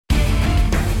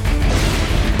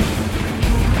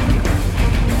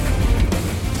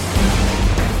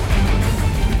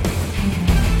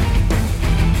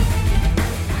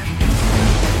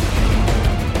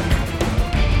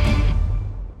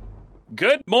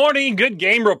morning. Good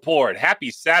game report. Happy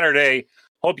Saturday.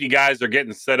 Hope you guys are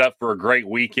getting set up for a great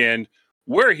weekend.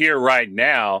 We're here right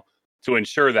now to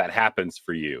ensure that happens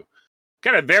for you.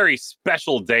 Got a very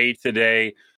special day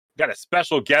today. Got a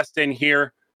special guest in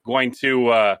here going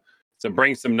to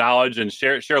bring some knowledge and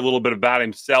share a little bit about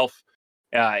himself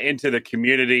into the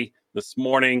community this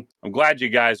morning. I'm glad you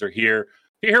guys are here.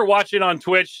 If you're here watching on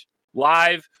Twitch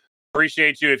live,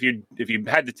 appreciate you. If you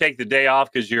had to take the day off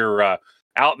because you're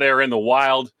out there in the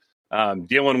wild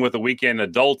dealing with the weekend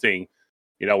adulting,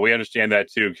 we understand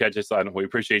that too. Catch us on. We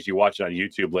appreciate you watching on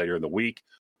YouTube later in the week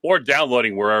or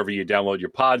downloading wherever you download your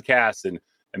podcasts and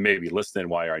maybe listening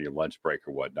while you're on your lunch break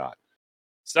or whatnot.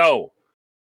 So,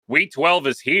 week 12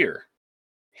 is here.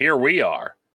 Here we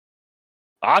are.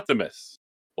 Optimus,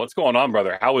 what's going on,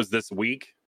 brother? How was this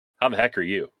week? How the heck are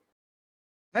you?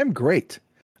 I'm great.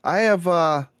 I have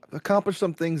accomplished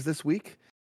some things this week.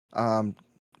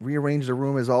 Rearranged the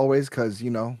room as always because,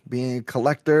 being a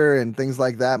collector and things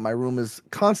like that, my room is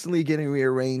constantly getting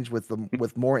rearranged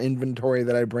with more inventory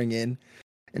that I bring in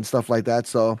and stuff like that.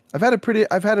 So I've had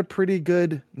a pretty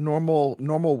good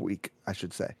normal week, I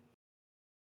should say.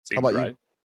 Seems How about right. you?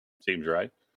 Seems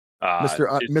right.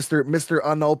 Mr.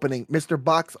 Unopening, Mr.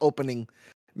 Box opening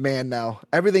man now.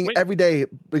 Every day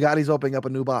Bugatti's opening up a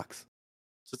new box.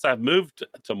 Since I've moved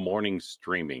to morning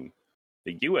streaming,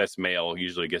 the U.S. mail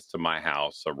usually gets to my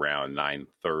house around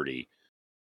 9:30.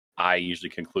 I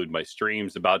usually conclude my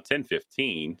streams about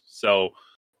 10:15. So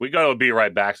we go to a Be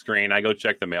Right Back screen. I go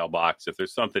check the mailbox. If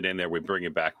there's something in there, we bring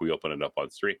it back. We open it up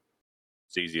on stream.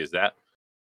 It's easy as that.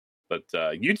 But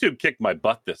YouTube kicked my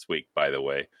butt this week, by the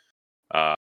way.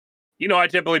 I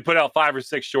typically put out 5 or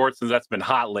 6 shorts since that's been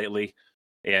hot lately.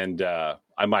 And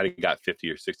I might have got 50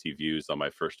 or 60 views on my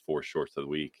first 4 shorts of the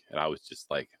week. And I was just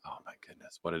like, oh my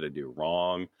goodness, what did I do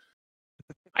wrong?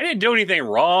 I didn't do anything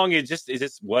wrong. It's just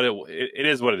what it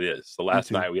is what it is. So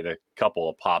last night we had a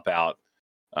couple to pop out.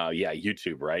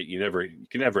 YouTube, right? You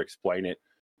can never explain it.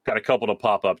 Got a couple to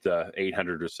pop up to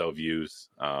 800 or so views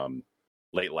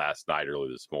late last night, early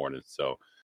this morning. So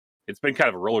it's been kind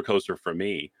of a roller coaster for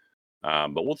me.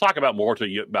 But we'll talk about more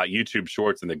about YouTube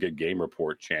Shorts and the Good Game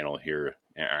Report channel here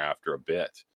after a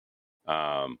bit.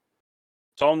 Tom,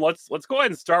 let's go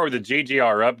ahead and start with the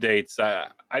GGR updates.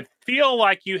 I feel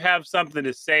like you have something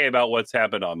to say about what's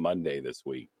happened on Monday this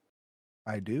week.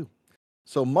 I do.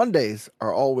 So Mondays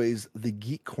are always the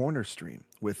Geek Corner stream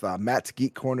with Matt's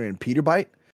Geek Corner and Peter Bite.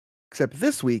 Except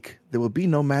this week, there will be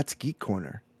no Matt's Geek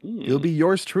Corner. It'll be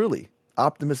yours truly,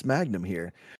 Optimus Magnum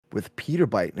here with Peter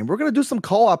Bite. And we're going to do some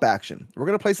co-op action. We're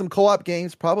going to play some co-op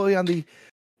games,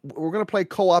 we're going to play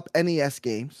co-op NES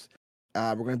games.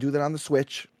 We're going to do that on the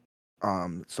Switch.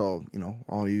 So,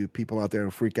 all you people out there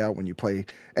who freak out when you play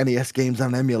NES games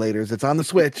on emulators, it's on the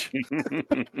Switch.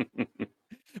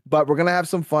 But we're going to have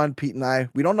some fun, Pete and I.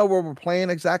 We don't know where we're playing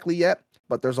exactly yet,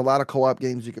 but there's a lot of co-op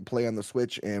games you can play on the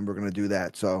Switch, and we're going to do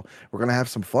that. So we're going to have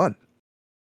some fun.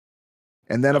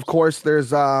 And then, of course,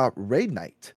 there's Raid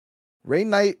Night. Raid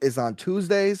Night is on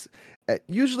Tuesdays.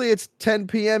 Usually it's 10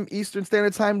 p.m. Eastern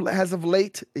Standard Time as of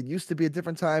late. It used to be a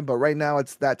different time, but right now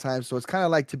it's that time. So it's kind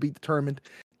of like to be determined.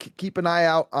 Keep an eye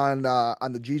out on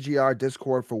the GGR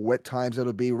Discord for what times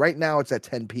it'll be. Right now it's at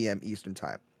 10 p.m. Eastern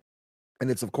Time. And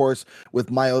it's, of course, with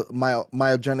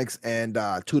Myogenics and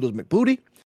Toodles McBooty.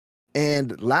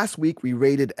 And last week we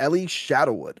raided Ellie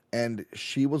Shadowwood, and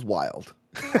she was wild.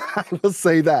 I will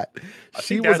say that.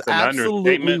 She was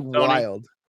absolutely wild.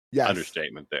 Yes.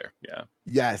 Understatement there. Yeah.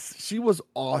 Yes. She was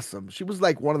awesome. She was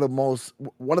like one of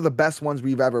the best ones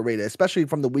we've ever raided, especially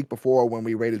from the week before when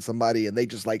we raided somebody and they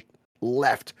just like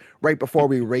left right before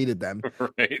we raided them.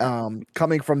 Right.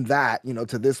 Coming from that,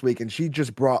 to this week, and she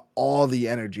just brought all the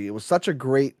energy. It was such a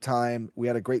great time. We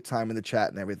had a great time in the chat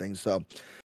and everything. So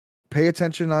pay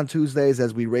attention on Tuesdays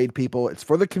as we raid people. It's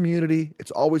for the community.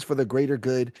 It's always for the greater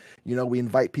good. We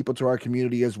invite people to our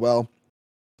community as well.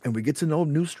 And we get to know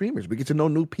new streamers. We get to know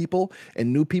new people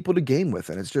and new people to game with.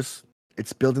 And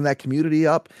it's building that community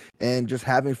up and just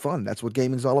having fun. That's what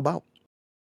gaming's all about.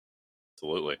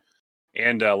 Absolutely.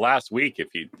 And last week,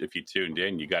 if you tuned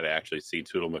in, you got to actually see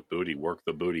Toodle McBooty work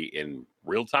the booty in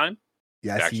real time.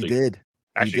 Yes, he did.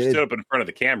 Actually stood up in front of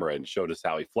the camera and showed us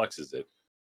how he flexes it.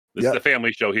 This is a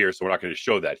family show here, so we're not going to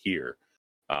show that here.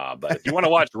 But if you want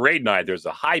to watch Raid Night, there's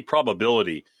a high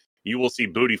probability you will see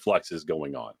booty flexes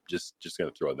going on. Just going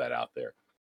to throw that out there.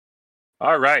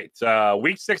 All right.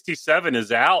 Week 67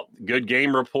 is out. Good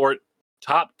Game Report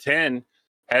Top 10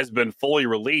 has been fully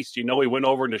released. We went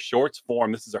over into shorts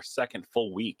form. This is our second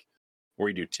full week where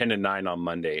we do 10 and 9 on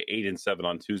Monday, 8 and 7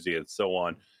 on Tuesday, and so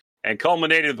on. And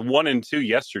culminated with 1 and 2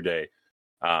 yesterday.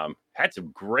 Had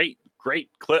some great great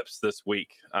clips this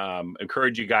week.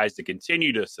 Encourage you guys to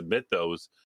continue to submit those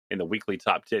in the weekly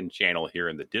top 10 channel here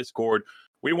in the Discord.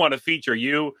 We want to feature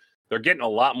you. They're getting a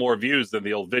lot more views than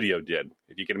the old video did.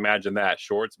 If you can imagine that.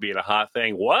 Shorts being a hot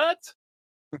thing. What?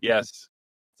 Yes,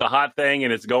 it's a hot thing,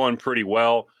 and it's going pretty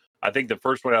well. I think the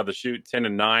first one out of the chute, 10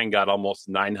 and 9, got almost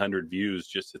 900 views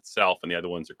just itself, and the other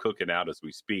ones are cooking out as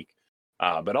we speak.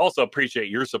 But also appreciate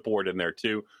your support in there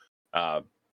too.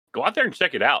 Go out there and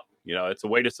check it out. It's a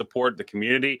way to support the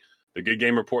community, the Good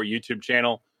Game Report YouTube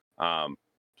channel.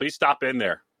 Please stop in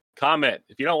there. Comment.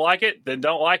 If you don't like it, then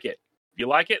don't like it. If you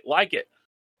like it, like it.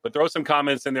 But throw some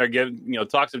comments in there.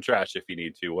 Talk some trash if you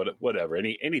need to. Whatever.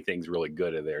 Anything's really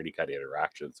good in there. Any kind of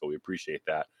interaction. So we appreciate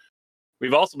that.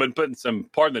 We've also been putting some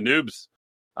Pardon the Noobs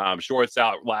shorts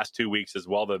out last 2 weeks as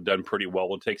well. They've done pretty well.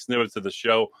 We'll take snippets of the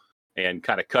show and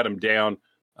kind of cut them down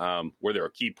where there are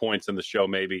key points in the show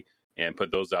maybe, and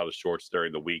put those out as shorts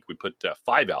during the week. We put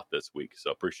 5 out this week, so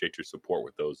appreciate your support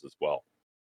with those as well.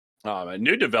 A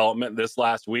new development this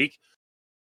last week,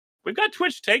 we've got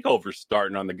Twitch takeovers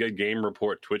starting on the Good Game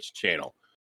Report Twitch channel.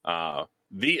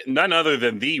 None other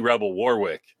than the Rebel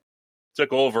Warwick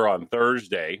took over on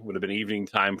Thursday. Would have been evening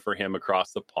time for him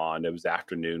across the pond. It was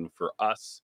afternoon for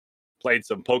us. Played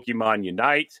some Pokemon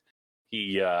Unite.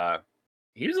 He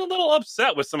was a little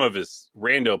upset with some of his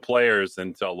rando players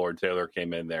until Lord Taylor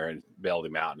came in there and bailed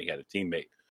him out, and he had a teammate.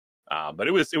 But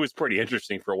it was pretty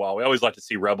interesting for a while. We always like to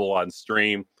see Rebel on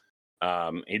stream.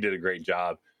 He did a great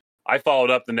job. I followed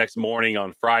up the next morning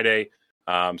on Friday.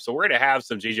 So we're going to have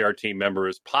some GGR team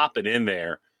members popping in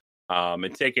there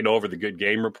and taking over the Good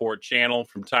Game Report channel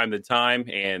from time to time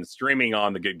and streaming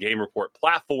on the Good Game Report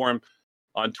platform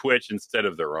on Twitch instead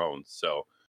of their own. So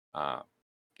going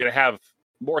to have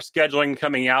more scheduling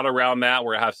coming out around that.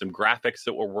 We're going to have some graphics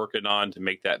that we're working on to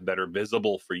make that better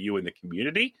visible for you in the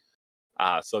community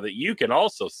so that you can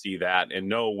also see that and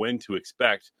know when to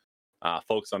expect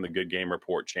folks on the Good Game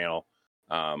Report channel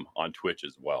on Twitch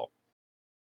as well.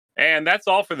 And that's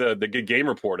all for the Good Game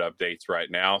Report updates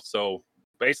right now. So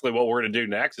basically what we're going to do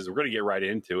next is we're going to get right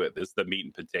into it. This is the meat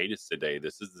and potatoes today.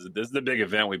 This is the big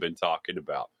event we've been talking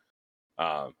about.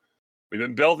 We've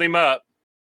been building him up.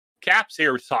 Cap's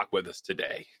here to talk with us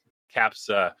today. Cap's,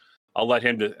 I'll let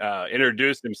him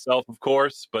introduce himself, of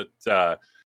course, but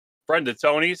friend of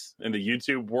Tony's in the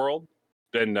YouTube world.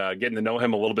 Been getting to know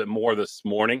him a little bit more this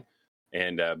morning,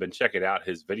 and been checking out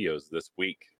his videos this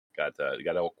week. Got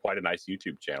quite a nice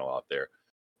YouTube channel out there.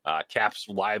 Cap's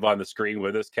live on the screen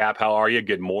with us. Cap, how are you?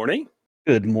 Good morning.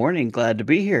 Good morning. Glad to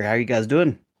be here. How are you guys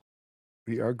doing?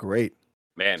 We are great.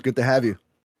 Man, it's good to have you.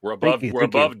 We're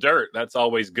above dirt. That's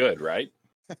always good, right?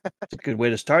 It's a good way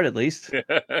to start, at least.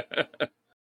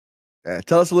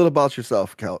 Tell us a little about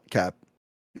yourself, Cap.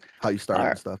 How you started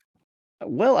and stuff.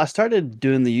 Well, I started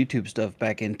doing the YouTube stuff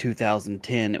back in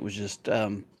 2010. It was just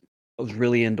I was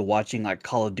really into watching like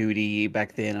Call of Duty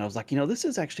back then. I was like, this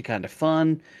is actually kind of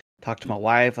fun. Talked to my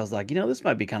wife. I was like, this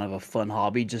might be kind of a fun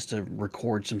hobby just to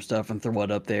record some stuff and throw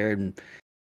it up there. And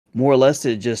more or less,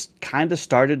 it just kind of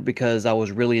started because I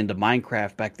was really into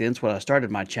Minecraft back then. It's what I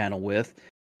started my channel with.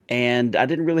 And I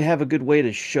didn't really have a good way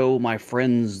to show my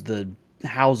friends the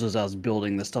houses I was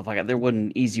building, the stuff like that. There wasn't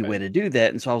an easy way to do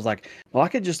that. And so I was like, well, I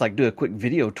could just like do a quick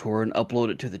video tour and upload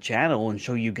it to the channel and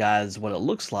show you guys what it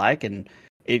looks like. And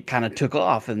it kind of took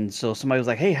off. And so somebody was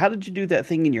like, hey, how did you do that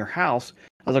thing in your house?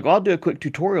 I was like, well, I'll do a quick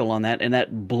tutorial on that. And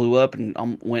that blew up and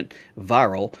went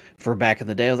viral for back in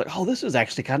the day. I was like, oh, this is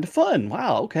actually kind of fun.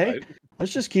 Wow. Okay. Right.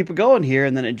 Let's just keep it going here.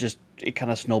 And then it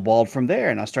kind of snowballed from there.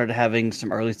 And I started having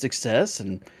some early success.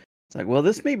 And it's like, well,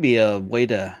 this may be a way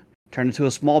to turn into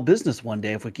a small business one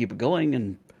day if we keep it going.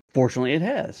 And fortunately, it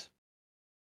has.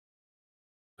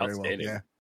 Very well, yeah.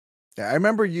 I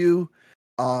remember you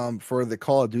for the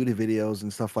Call of Duty videos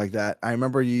and stuff like that. I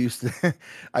remember you used to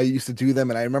I used to do them,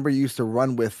 and I remember you used to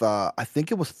run with I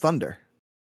think it was Thunder.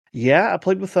 Yeah, I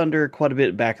played with Thunder quite a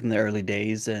bit back in the early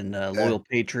days, and Loyal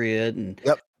Patriot, and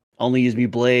Only Use Me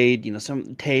Blade,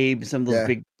 some Tabe, some of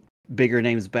those bigger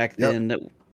names back then.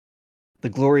 The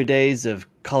glory days of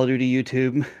Call of Duty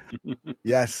YouTube.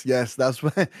 Yes, that's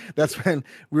when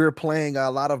we were playing a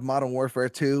lot of Modern Warfare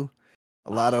 2.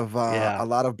 A lot of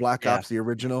Black Ops, the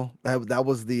original. That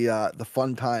was the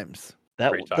fun times.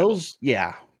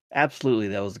 Absolutely,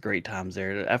 that was the great times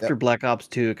there. After Black Ops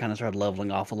 2, it kind of started leveling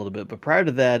off a little bit, but prior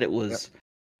to that, it was.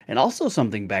 And also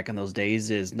something back in those days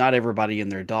is not everybody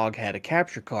and their dog had a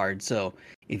capture card. So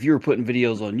if you were putting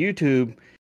videos on YouTube,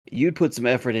 you'd put some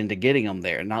effort into getting them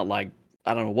there. Not like,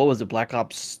 I don't know, what was it, Black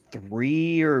Ops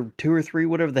 3 or 2 or 3,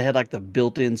 whatever. They had like the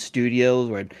built-in studios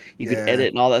where you could edit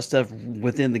and all that stuff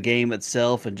within the game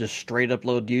itself and just straight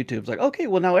upload to YouTube. It's like, okay,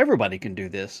 well now everybody can do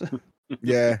this.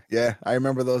 Yeah, yeah. I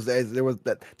remember those days. There was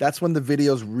that's when the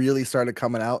videos really started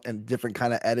coming out and different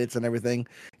kind of edits and everything.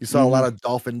 You saw a lot Mhm. of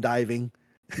dolphin diving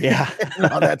Yeah.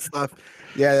 and all that stuff.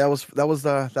 Yeah, that was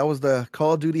the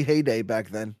Call of Duty heyday back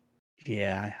then.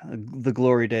 Yeah, the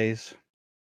glory days.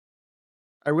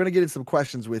 I'm gonna get into some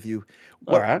questions with you.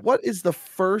 All What right. what is the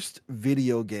first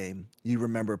video game you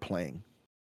remember playing?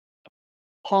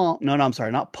 Pong. No, no, I'm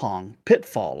sorry, not Pong.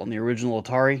 Pitfall on the original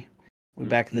Atari. Way Mm.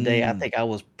 back in the day, I Mm, think I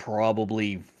was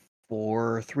probably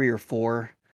 3 or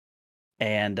 4,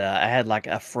 and I had like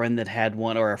a friend that had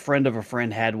one, or a friend of a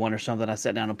friend had one, or something. I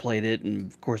sat down and played it, and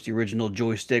of course the original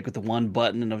joystick with the one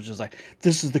button, and I was just like,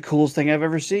 "This is the coolest thing I've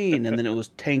ever seen." And then it was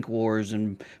Tank Wars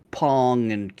and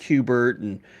Pong and Cubert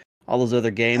and all those other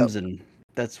yep. games, and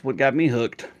that's what got me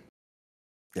hooked.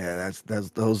 Yeah, that's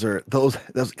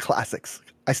those classics.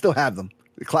 I still have them.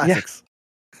 The Yeah, classics.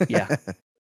 yeah,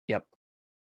 yep.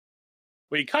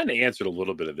 Well, you kind of answered a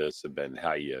little bit of this about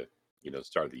how you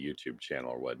started the YouTube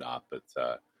channel or whatnot, but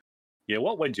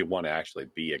what would you want to actually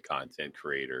be a content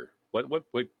creator? What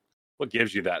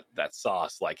gives you that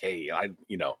sauce? Like, hey,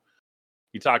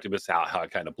 you talked about how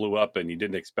it kind of blew up and you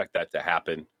didn't expect that to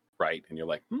happen, right? And you're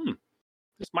like,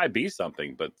 this might be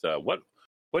something. But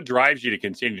what drives you to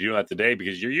continue doing that today?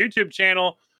 Because your YouTube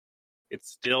channel, it's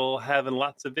still having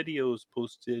lots of videos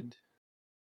posted.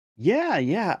 Yeah,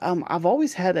 yeah. I've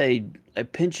always had a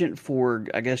penchant for,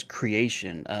 I guess,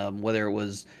 creation. Whether it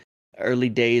was early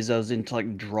days, I was into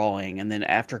like drawing, and then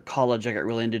after college, I got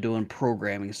really into doing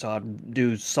programming. So I'd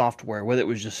do software, whether it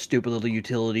was just stupid little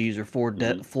utilities or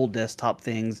Hmm. full desktop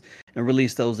things, and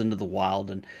release those into the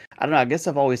wild. And I don't know. I guess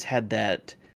I've always had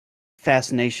that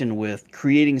fascination with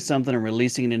creating something and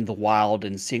releasing it into the wild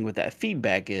and seeing what that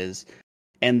feedback is.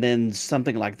 And then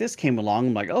something like this came along.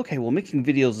 I'm like, okay, well, making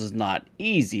videos is not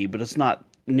easy, but it's not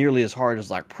nearly as hard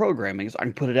as like programming. So I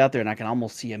can put it out there and I can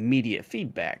almost see immediate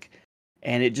feedback.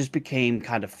 And it just became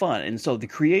kind of fun. And so the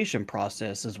creation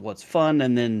process is what's fun.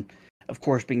 And then, of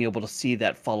course, being able to see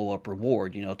that follow up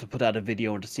reward, to put out a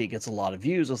video and to see it gets a lot of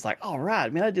views. It's like, all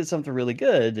right, man, I did something really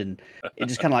good. And it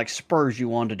just kind of like spurs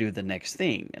you on to do the next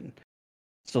thing. And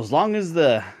so as long as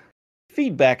the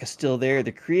feedback is still there,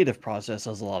 the creative process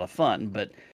is a lot of fun.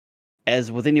 But as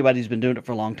with anybody who's been doing it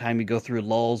for a long time, you go through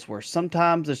lulls where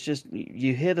sometimes it's just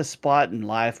you hit a spot in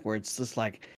life where it's just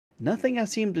like nothing I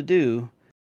seem to do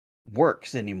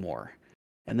works anymore.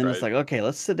 And then it's Right. like, okay,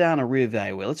 let's sit down and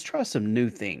reevaluate. Let's try some new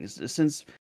things. Since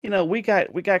we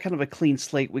got kind of a clean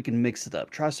slate, we can mix it up.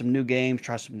 Try some new games,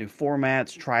 try some new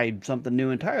formats, try something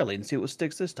new entirely and see what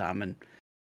sticks this time. And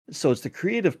so it's the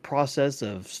creative process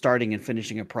of starting and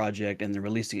finishing a project and then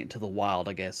releasing it to the wild,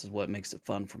 I guess, is what makes it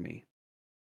fun for me.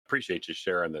 Appreciate you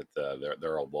sharing that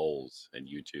there are lulls in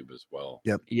YouTube as well.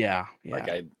 Yep. Yeah, Like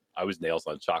yeah. I was nails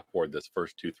on chalkboard this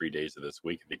first 2-3 days of this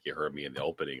week. I think you heard me in the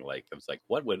opening. Like I was like,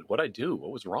 what I do?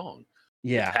 What was wrong? The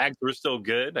Yeah. tags were still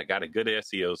good. I got a good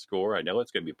SEO score. I know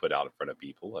it's going to be put out in front of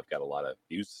people. I've got a lot of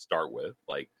views to start with,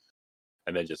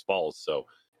 and then just falls. So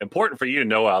important for you to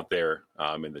know out there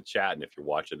in the chat, and if you're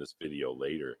watching this video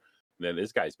later, then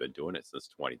this guy's been doing it since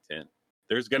 2010.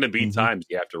 There's going to be Hmm. times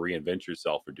you have to reinvent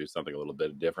yourself or do something a little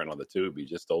bit different on the tube. He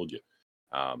just told you.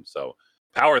 So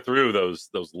power through those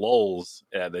lulls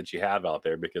that you have out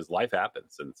there because life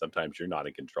happens, and sometimes you're not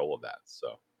in control of that.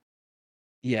 So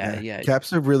Yeah, Yeah, yeah.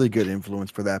 Cap's a really good influence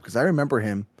for that because I remember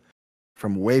him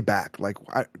from way back. Like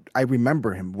I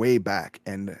remember him way back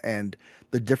and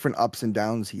the different ups and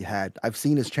downs he had. I've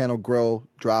seen his channel grow,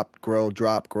 drop, grow,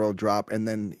 drop, grow, drop, and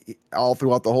then all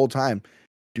throughout the whole time,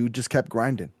 dude just kept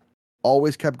grinding.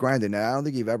 Always kept grinding. And I don't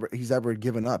think he's ever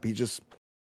given up. He just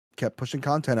kept pushing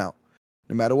content out.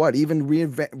 No matter what, even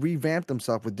revamped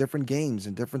himself with different games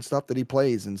and different stuff that he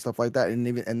plays and stuff like that. And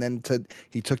then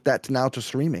he took that to now to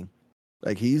streaming.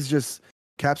 Like he's just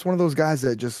Cap's one of those guys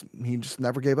that he just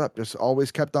never gave up. Just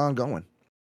always kept on going.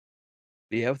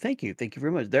 Yeah, thank you. Thank you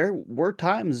very much. There were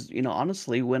times,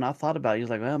 honestly, when I thought about it, he was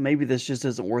like, well, maybe this just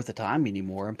isn't worth the time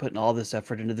anymore. I'm putting all this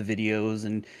effort into the videos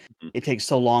and mhm. it takes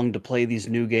so long to play these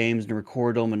new games and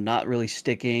record them and not really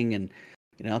sticking. And,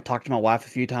 I've talked to my wife a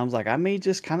few times, like, I may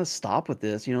just kind of stop with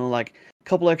this, like a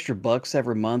couple extra bucks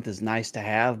every month is nice to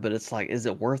have, but it's like, is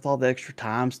it worth all the extra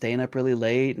time staying up really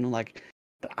late? And like,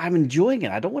 but I'm enjoying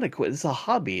it. I don't want to quit. It's a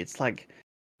hobby. It's like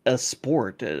a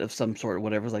sport of some sort or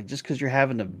whatever. It's like just because you're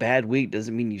having a bad week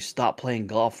doesn't mean you stop playing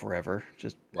golf forever.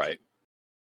 Just right,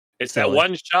 it's that so it's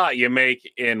one shot you make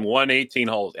in 18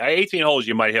 holes. 18 holes,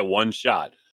 you might hit one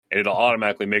shot, and it'll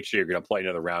automatically make sure you're going to play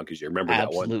another round because you remember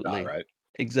that one shot, absolutely right?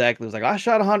 exactly. It was like I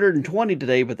shot 120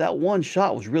 today, but that one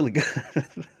shot was really good.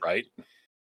 Right.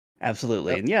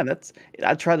 Absolutely, Yep. and yeah,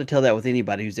 I try to tell that with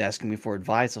anybody who's asking me for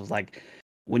advice. I was like,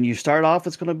 when you start off,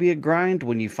 it's going to be a grind.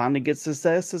 When you finally get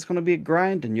success, it's going to be a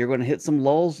grind, and you're going to hit some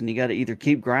lulls, and you got to either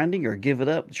keep grinding or give it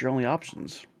up. It's your only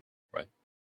options. Right.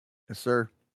 Yes, sir.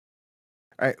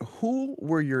 All right. Who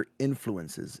were your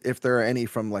influences, if there are any,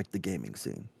 from like the gaming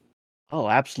scene? Oh,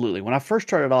 absolutely. When I first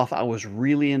started off, I was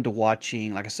really into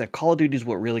watching, like I said, Call of Duty is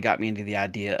what really got me into the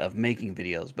idea of making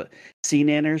videos. But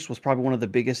CNanners was probably one of the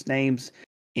biggest names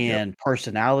Yep. in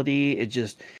personality.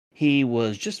 He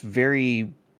was just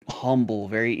very humble,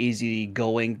 very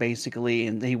easygoing, basically.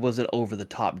 And he wasn't over the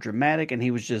top dramatic. And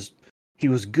he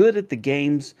was good at the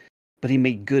games, but he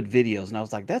made good videos. And I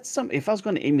was like, if I was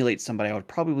going to emulate somebody, I would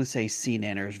probably say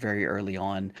CNanners very early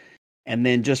on. And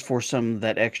then just for some of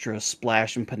that extra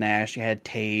splash and panache, you had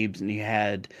Tabes and you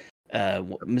had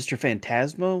Mr.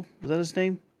 Phantasmo. Was that his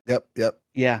name? Yep.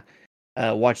 Yeah.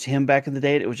 Watched him back in the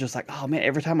day. It was just like, oh man,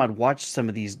 every time I'd watch some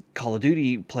of these Call of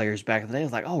Duty players back in the day, I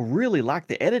was like, oh, really like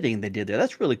the editing they did there.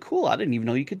 That's really cool. I didn't even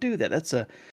know you could do that.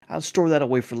 I'll store that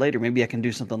away for later. Maybe I can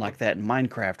do something like that in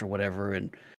Minecraft or whatever.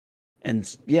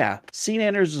 And yeah,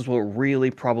 CNanners is what really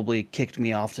probably kicked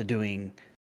me off to doing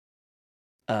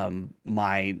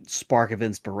my spark of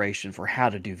inspiration for how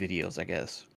to do videos, I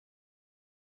guess.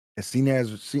 That's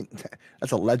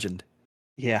a legend.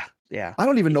 Yeah. I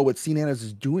don't even know what CNanners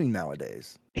is doing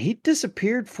nowadays. He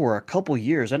disappeared for a couple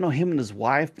years. I know him and his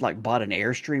wife like bought an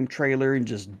Airstream trailer and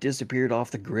just disappeared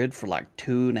off the grid for like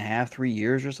 2.5, 3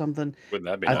 years or something. Wouldn't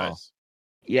that be I- nice?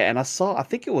 Yeah, and I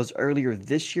think it was earlier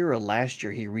this year or last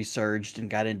year he resurged and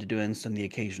got into doing some of the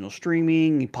occasional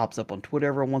streaming. He pops up on Twitter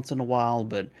every once in a while,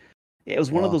 but it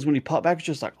was one of Wow. those when he popped back, it's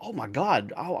just like, oh my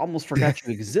God, I almost forgot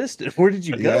you existed. Where did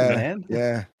you go, man?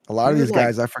 Yeah. A lot of We were these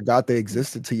guys, I forgot they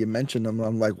existed till you mentioned them.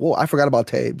 I'm like, whoa, I forgot about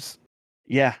Tabes.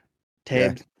 Yeah.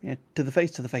 Tabs. Yeah. To the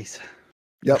face.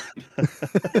 Yep.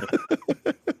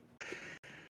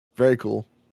 Very cool.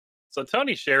 So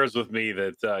Tony shares with me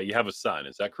that you have a son.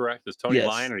 Is that correct? Is Tony Yes.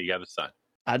 lying, or you have a son?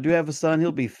 I do have a son.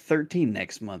 He'll be 13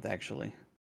 next month, actually.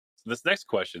 So this next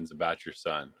question is about your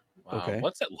son. Okay.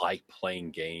 What's it like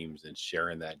playing games and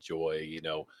sharing that joy? You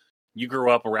know, you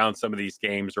grew up around some of these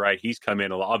games, right? He's come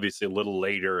in obviously a little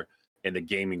later in the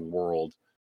gaming world.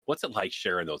 What's it like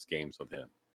sharing those games with him?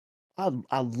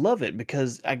 I love it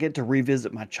because I get to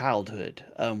revisit my childhood,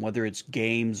 whether it's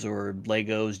games or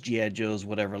Legos, G.I. Joes,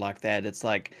 whatever like that. It's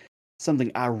like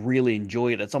something I really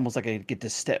enjoyed. It's almost like I get to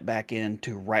step back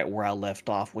into right where I left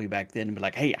off way back then and be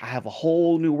like, hey, I have a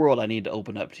whole new world I need to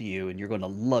open up to you, and you're going to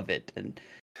love it.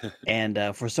 And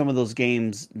for some of those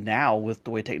games now, with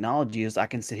the way technology is, I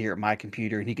can sit here at my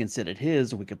computer and he can sit at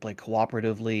his, and we can play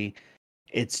cooperatively.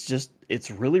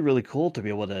 It's really, really cool to be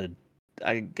able to,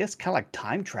 I guess, kind of like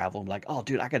time travel. I'm like, oh,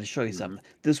 dude, I got to show you something.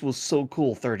 This was so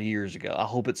cool 30 years ago. I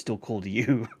hope it's still cool to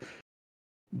you.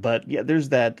 But yeah, there's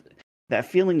that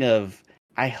feeling of,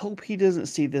 I hope he doesn't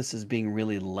see this as being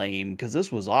really lame, because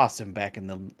this was awesome back in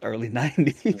the early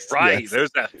 90s. Right. Yes.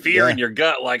 There's that fear in Yeah. your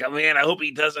gut, like, oh man, I hope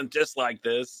he doesn't dislike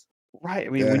this. Right. I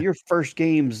mean, Yeah. when your first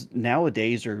games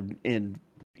nowadays are in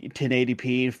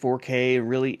 1080p and 4K and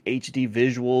really HD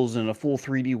visuals and a full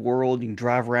 3D world, you can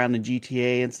drive around in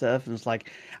GTA and stuff, and it's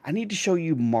like, I need to show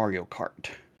you Mario Kart.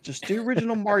 Just the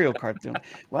original Mario Kart. They're like,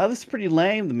 wow, this is pretty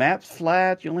lame. The map's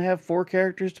flat. You only have 4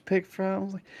 characters to pick from. I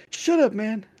was like, shut up,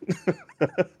 man.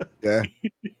 Yeah.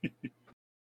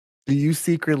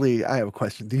 I have a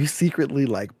question. Do you secretly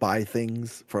like buy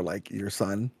things for like your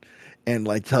son and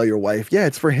like tell your wife, yeah,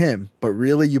 it's for him, but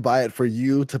really you buy it for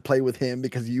you to play with him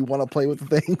because you want to play with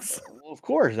the things? Well, of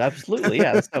course, absolutely.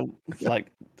 Yeah. That's how,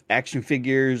 like action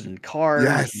figures and cars.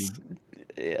 Yes.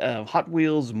 And Hot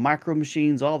Wheels, Micro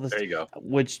Machines, all this. There you go.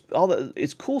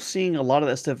 It's cool seeing a lot of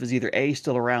that stuff is either A,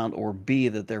 still around, or B,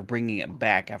 that they're bringing it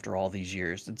back after all these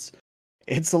years.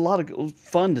 It's a lot of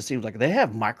fun to see. Like, they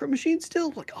have Micro Machines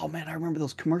still. Like, oh man, I remember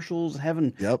those commercials,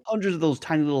 having Yep. hundreds of those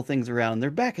tiny little things around, and they're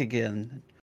back again.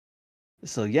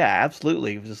 So yeah,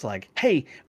 absolutely. It was just like, hey,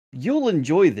 you'll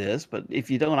enjoy this, but if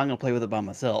you don't, I'm gonna play with it by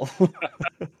myself.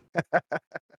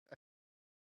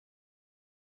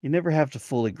 You never have to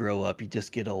fully grow up. You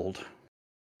just get old.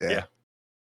 Yeah.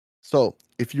 So,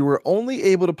 if you were only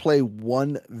able to play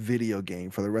one video game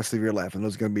for the rest of your life, and it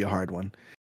was going to be a hard one,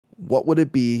 what would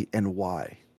it be and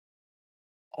why?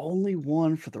 Only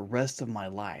one for the rest of my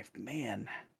life, man.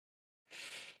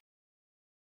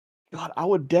 God, I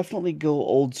would definitely go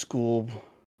old school,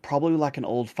 probably like an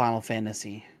old Final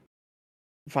Fantasy.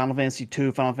 Final Fantasy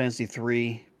 2, Final Fantasy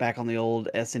 3, back on the old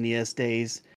SNES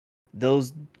days.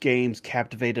 Those games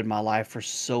captivated my life for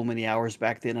so many hours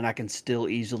back then, and I can still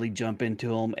easily jump into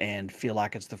them and feel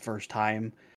like it's the first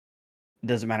time. It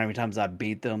doesn't matter how many times I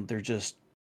beat them.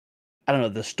 I don't know,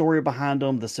 the story behind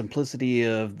them, the simplicity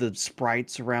of the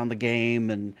sprites around the game,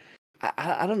 and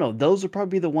I don't know. Those would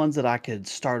probably be the ones that I could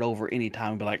start over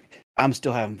anytime and be like, I'm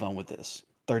still having fun with this.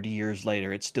 30 years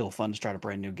later, it's still fun to start a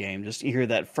brand new game. Just you hear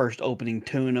that first opening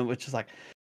tune of which is like,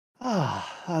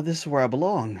 this is where I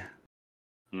belong.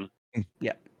 Hmm.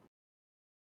 Yeah.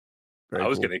 Very I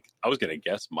was cool. gonna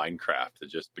guess Minecraft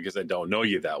just because I don't know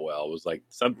you that well. It was like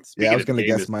Yeah, I was going gonna to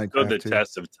guess stood Minecraft the too.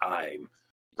 test of time,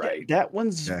 right? That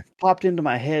one's Yeah. popped into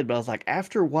my head, but I was like,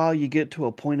 after a while, you get to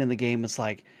a point in the game, it's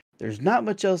like, there's not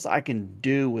much else I can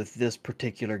do with this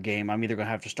particular game. I'm either going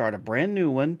to have to start a brand new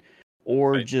one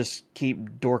or Right. just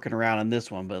keep dorking around in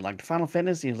this one. But like the Final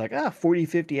Fantasy is like, 40,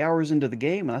 50 hours into the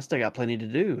game, and I still got plenty to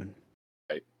do.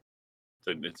 So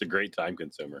it's a great time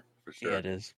consumer for sure. Yeah, it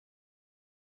is.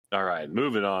 All right,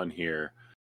 moving on here.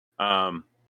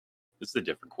 This is a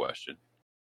different question.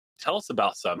 Tell us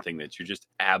about something that you're just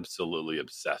absolutely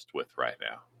obsessed with right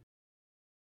now.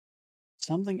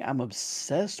 Something I'm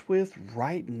obsessed with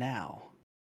right now.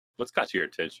 What's got your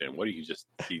attention? What do you just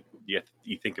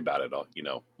you think about it all,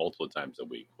 multiple times a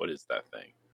week? What is that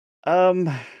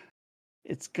thing?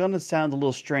 It's gonna sound a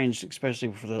little strange,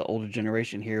 especially for the older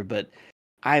generation here, but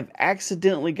I've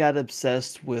accidentally got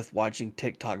obsessed with watching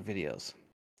TikTok videos.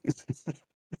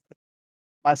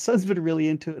 My son's been really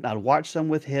into it, and I'd watch some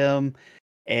with him,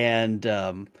 and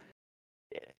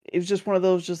it was just one of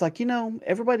those, just like,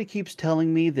 everybody keeps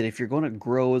telling me that if you're going to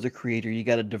grow as a creator, you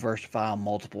got to diversify on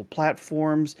multiple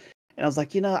platforms. And I was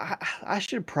like, I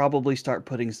should probably start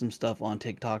putting some stuff on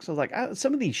TikTok. So I was like,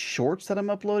 some of these shorts that I'm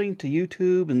uploading to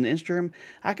YouTube and Instagram,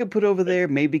 I could put over there,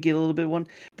 maybe get a little bit of one.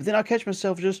 But then I'll catch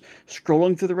myself just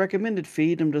scrolling through the recommended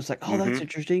feed. I'm just like, oh, that's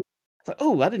interesting. It's like,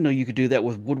 oh, I didn't know you could do that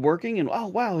with woodworking. And oh,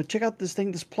 wow, check out this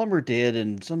thing this plumber did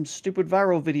and some stupid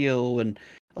viral video. And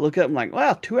I look up and I'm like,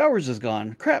 wow, 2 hours is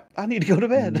gone. Crap, I need to go to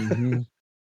bed. Mhm.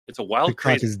 It's a wild, TikTok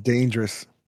crazy. is dangerous.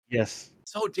 Yes.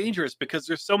 So dangerous because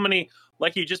there's so many,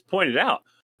 like you just pointed out,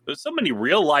 there's so many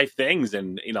real life things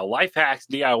and life hacks,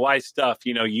 DIY stuff,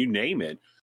 you name it,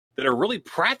 that are really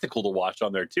practical to watch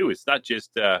on there too. It's not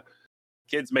just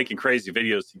kids making crazy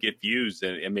videos to get views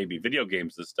and maybe video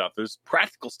games and stuff. There's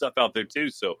practical stuff out there too.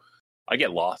 So I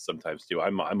get lost sometimes too.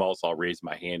 I'm also, I'll raise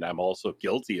my hand, I'm also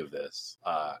guilty of this.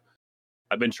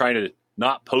 I've been trying to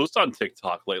not post on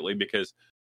TikTok lately because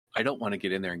I don't want to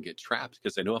get in there and get trapped,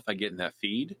 because I know if I get in that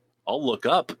feed, I'll look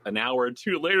up an hour or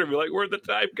two later and be like, where'd the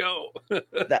time go?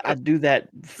 I do that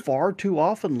far too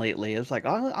often lately. It's like,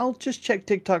 I'll just check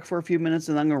TikTok for a few minutes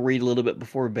and I'm going to read a little bit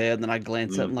before bed. And then I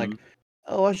glance up and like,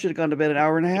 oh, I should have gone to bed an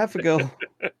hour and a half ago.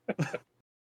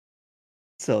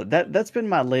 So that's been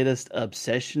my latest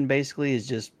obsession, basically, is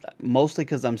just mostly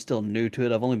because I'm still new to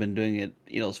it. I've only been doing it,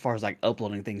 as far as like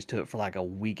uploading things to it for like a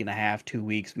week and a half, 2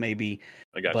 weeks maybe.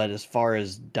 But as far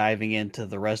as diving into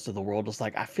the rest of the world, it's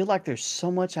like I feel like there's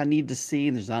so much I need to see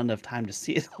and there's not enough time to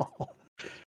see it all.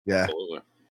 Yeah. Absolutely.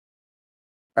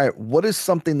 All right. What is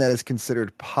something that is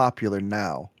considered popular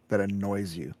now that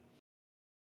annoys you?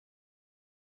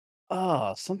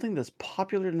 Something that's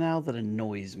popular now that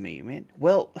annoys me, man.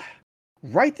 Well,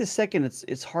 right this second,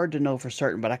 it's hard to know for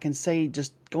certain, but I can say,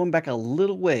 just going back a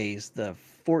little ways, the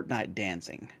Fortnite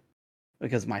dancing,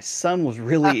 because my son was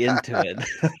really into it,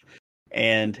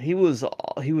 and he was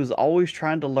always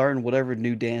trying to learn whatever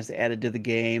new dance they added to the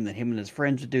game. That him and his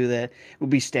friends would do that. We'd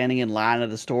be standing in line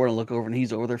at the store and look over, and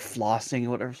he's over there flossing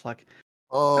or whatever. It's like,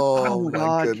 Oh my my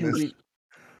God, goodness.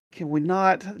 can we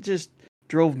not? It just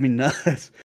drove me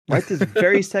nuts. Right this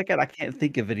very second, I can't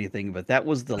think of anything, but that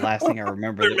was the last thing I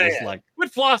remember. That was like,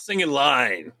 quit flossing in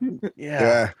line.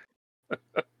 yeah.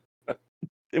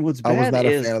 And what's I was bad not a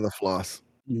is, fan of the floss.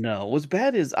 no, what's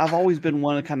bad is I've always been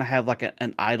one to kind of have like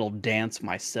an idle dance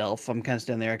myself. I'm kind of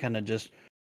standing there, I kind of just,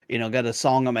 got a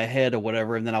song on my head or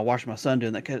whatever, and then I watch my son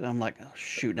doing that. And I'm like, oh,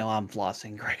 shoot, now I'm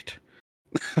flossing. Great.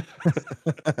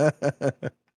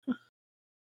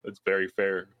 That's very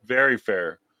fair. Very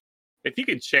fair. If you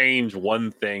could change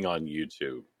one thing on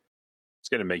YouTube, it's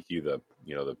going to make you the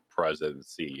president and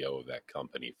CEO of that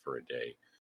company for a day.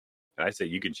 And I say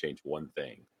you can change one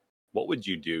thing. What would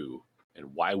you do, and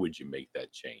why would you make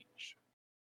that change?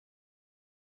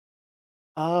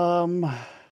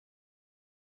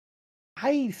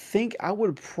 I think I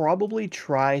would probably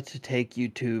try to take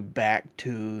YouTube back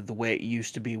to the way it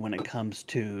used to be when it comes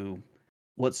to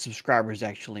what subscribers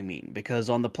actually mean. Because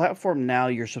on the platform now,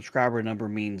 your subscriber number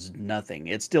means nothing.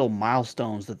 It's still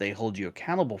milestones that they hold you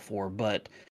accountable for, but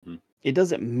it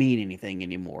doesn't mean anything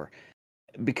anymore.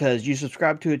 Because you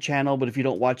subscribe to a channel, but if you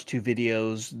don't watch 2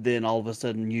 videos, then all of a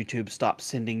sudden YouTube stops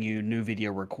sending you new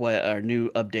video request or new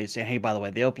updates saying, hey, by the way,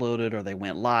 they uploaded or they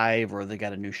went live or they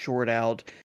got a new short out.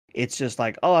 It's just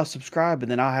like, oh, I subscribe,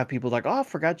 and then I'll have people like, oh, I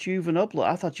forgot you even upload.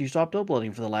 I thought you stopped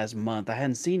uploading for the last month. I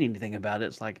hadn't seen anything about it.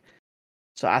 It's like,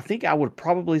 so I think I would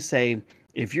probably say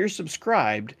if you're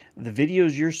subscribed, the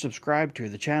videos you're subscribed to,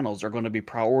 the channels, are going to be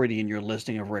priority in your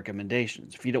listing of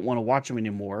recommendations. If you don't want to watch them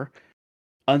anymore,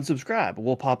 unsubscribe.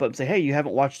 We'll pop up and say, hey, you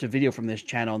haven't watched a video from this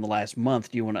channel in the last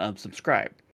month. Do you want to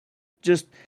unsubscribe? Just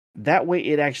that way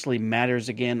it actually matters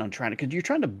again on trying to, because you're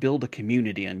trying to build a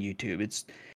community on YouTube. It's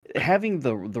having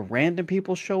the random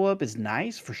people show up is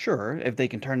nice for sure if they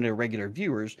can turn into regular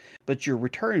viewers, but your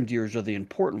return viewers are the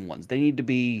important ones. They need to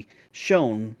be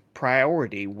shown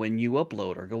priority when you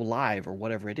upload or go live or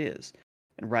whatever it is.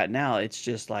 And right now it's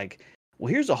just like,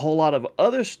 well, here's a whole lot of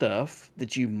other stuff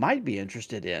that you might be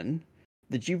interested in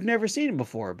that you've never seen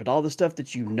before, but all the stuff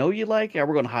that you know you like, yeah,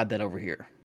 we're going to hide that over here.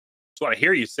 So what I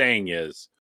hear you saying is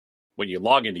when you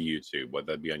log into YouTube,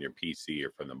 whether that be on your PC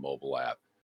or from the mobile app,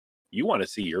 you want to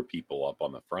see your people up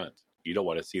on the front. You don't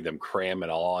want to see them cramming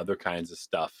all other kinds of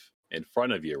stuff in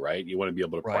front of you, right? You want to be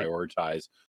able to prioritize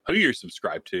who you're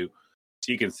subscribed to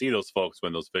so you can see those folks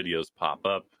when those videos pop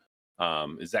up.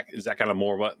 Is that kind of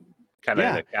more what kind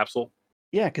of a capsule?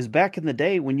 Yeah, because back in the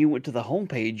day when you went to the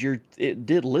homepage, it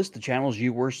did list the channels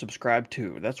you were subscribed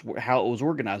to. That's how it was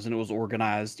organized, and it was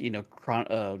organized,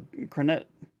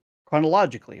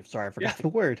 chronologically. Sorry, I forgot the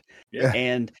word. Yeah.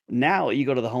 And now you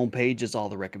go to the homepage, it's all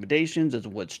the recommendations, it's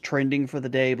what's trending for the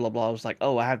day, blah, blah. It's like,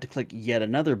 oh, I have to click yet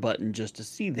another button just to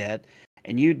see that.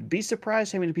 And you'd be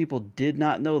surprised how many people did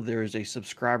not know there is a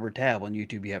subscriber tab on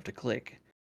YouTube you have to click.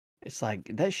 It's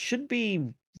like, that should be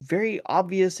very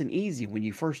obvious and easy when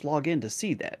you first log in to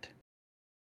see that.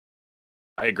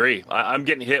 I agree. I'm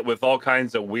getting hit with all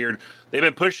kinds of weird. They've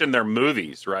been pushing their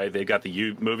movies, right? They got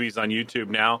the movies on YouTube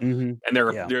now, and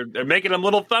they're making them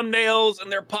little thumbnails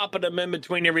and they're popping them in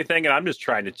between everything. And I'm just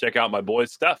trying to check out my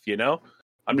boys' stuff.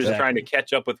 I'm just trying to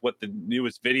catch up with what the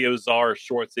newest videos are,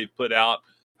 shorts they've put out,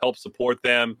 help support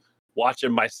them,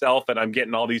 watching myself, and I'm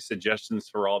getting all these suggestions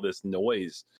for all this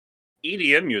noise.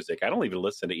 EDM music. I don't even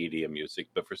listen to EDM music,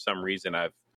 but for some reason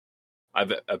I've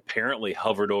apparently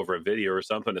hovered over a video or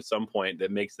something at some point that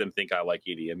makes them think I like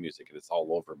EDM music, and it's all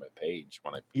over my page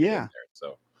when I get in there.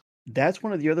 So that's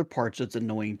one of the other parts that's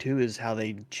annoying too, is how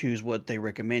they choose what they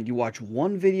recommend. You watch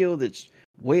one video that's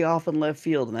way off in left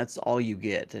field, and that's all you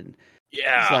get. And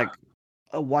it's like,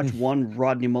 I watch one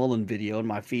Rodney Mullen video, and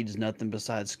my feed's nothing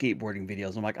besides skateboarding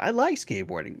videos. I'm like, I like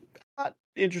skateboarding. I'm not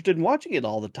interested in watching it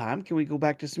all the time. Can we go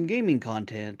back to some gaming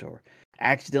content? Or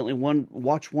accidentally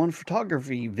watch one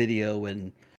photography video,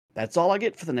 and that's all I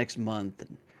get for the next month.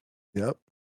 Yep.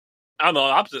 On the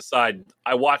opposite side,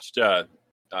 I watched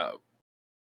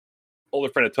older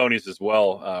friend of Tony's as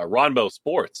well, Ronbo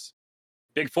Sports,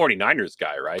 big 49ers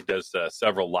guy, right? Does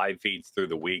several live feeds through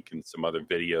the week and some other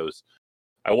videos.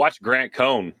 I watched Grant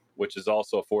Cohn, which is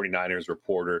also a 49ers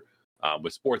reporter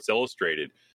with Sports Illustrated.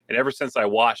 And ever since I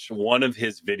watched one of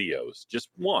his videos, just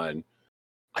one,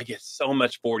 I get so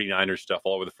much 49ers stuff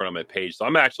all over the front of my page. So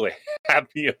I'm actually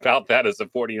happy about that as a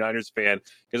 49ers fan,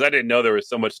 because I didn't know there was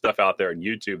so much stuff out there on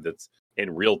YouTube that's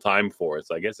in real time for it.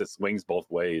 So I guess it swings both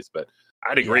ways. But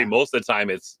I'd agree, most of the time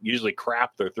it's usually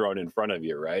crap they're throwing in front of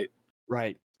you, right?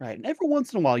 Right. And every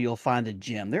once in a while you'll find a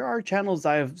gem. There are channels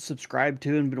I've subscribed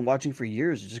to and been watching for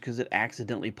years just because it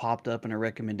accidentally popped up in a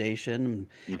recommendation.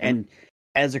 And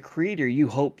as a creator, you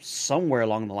hope somewhere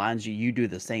along the lines you do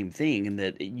the same thing and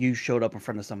that you showed up in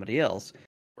front of somebody else.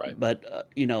 Right. But,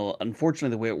 unfortunately,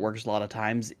 the way it works a lot of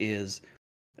times is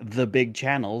the big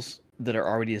channels that are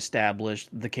already established,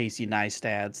 the Casey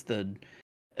Neistats, the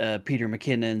Peter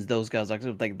McKinnons, those guys,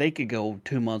 like they could go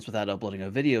 2 months without uploading a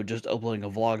video, just uploading a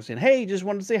vlog saying, hey, just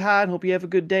wanted to say hi and hope you have a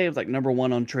good day. It's like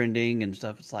 #1 on trending and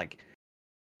stuff. It's like,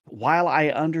 while I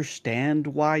understand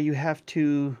why you have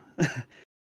to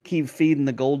keep feeding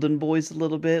the golden boys a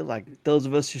little bit, like those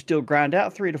of us who still grind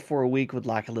out 3 to 4 a week would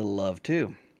like a little love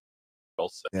too.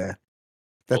 Yeah.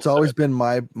 That's always been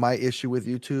my issue with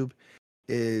YouTube,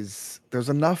 is there's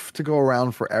enough to go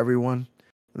around for everyone.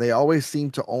 They always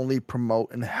seem to only promote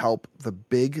and help the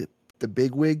big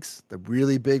wigs, the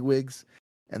really big wigs,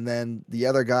 and then the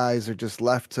other guys are just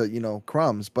left to,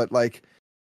 crumbs. But like,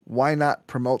 why not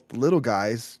promote the little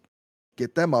guys,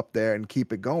 get them up there and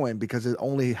keep it going, because it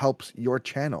only helps your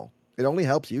channel. It only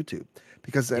helps YouTube,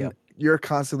 because then you're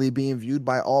constantly being viewed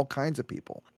by all kinds of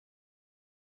people.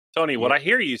 Tony, what I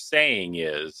hear you saying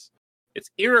is it's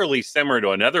eerily similar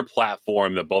to another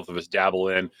platform that both of us dabble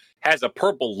in, has a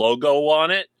purple logo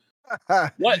on it.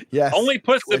 What? Yes. Only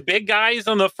puts the big guys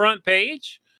on the front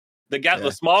page?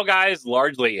 The small guys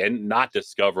largely and not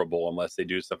discoverable unless they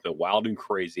do something wild and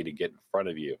crazy to get in front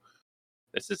of you.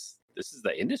 This is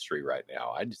the industry right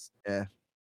now.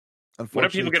 When are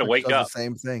people Unfortunately, going to Twitch wake does up? the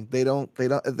same thing.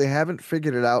 They haven't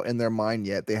figured it out in their mind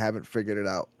yet. They haven't figured it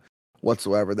out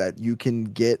whatsoever that you can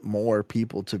get more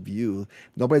people to view.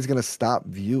 Nobody's going to stop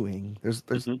viewing. There's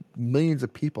Mhm. millions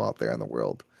of people out there in the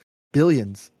world.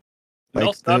 Billions. They'll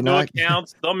Like, stop they're new not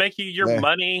accounts. They'll make you your There.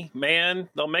 money, man.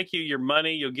 They'll make you your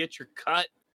money. You'll get your cut.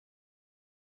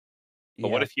 But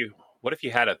Yeah. what if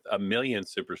you had a million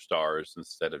superstars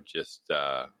instead of just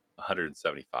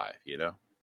 175? You know,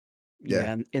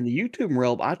 Yeah. And in the YouTube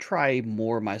realm, I try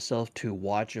more myself to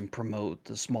watch and promote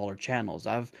the smaller channels.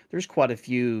 There's quite a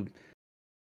few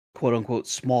quote unquote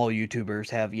small YouTubers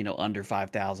have, under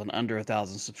 5,000, under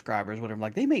 1,000 subscribers, whatever.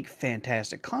 Like they make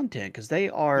fantastic content because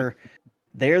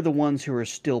they're the ones who are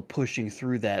still pushing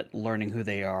through that, learning who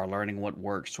they are, learning what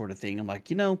works, sort of thing. I'm like,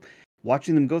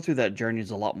 watching them go through that journey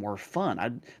is a lot more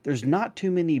fun. There's not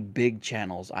too many big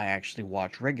channels I actually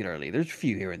watch regularly. There's a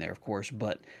few here and there, of course,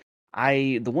 but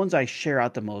the ones I share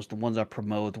out the most, the ones I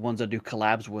promote, the ones I do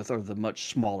collabs with are the much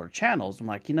smaller channels. I'm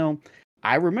like,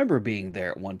 I remember being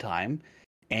there at one time.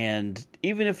 And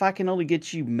even if I can only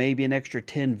get you maybe an extra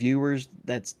 10 viewers,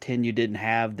 that's 10 you didn't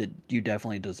have that you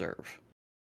definitely deserve.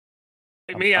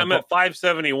 like me, I'm at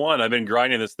 571. I've been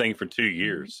grinding this thing for 2 Mm-hmm.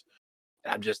 years.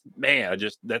 I'm just, man,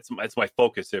 that's my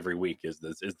focus every week is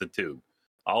the tube.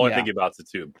 All I Yeah. think about is the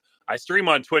tube. I stream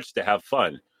on Twitch to have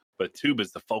fun, but tube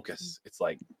is the focus. It's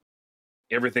like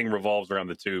everything revolves around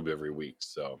the tube every week.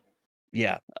 So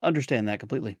Yeah, understand that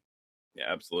completely. yeah,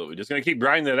 absolutely. Just gonna keep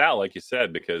grinding it out, like you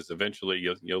said, because eventually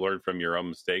you'll learn from your own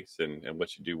mistakes and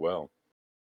what you do well.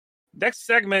 Next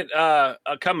segment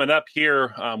coming up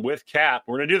here with Cap,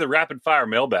 we're gonna do the rapid fire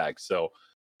mailbag. So,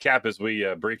 Cap, as we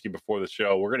briefed you before the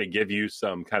show, we're gonna give you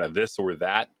some kind of this or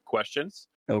that questions.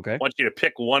 Okay. I want you to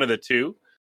pick one of the two.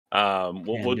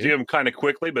 We'll do them kind of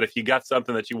quickly, but if you got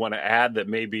something that you want to add that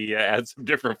maybe adds some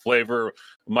different flavor,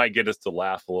 might get us to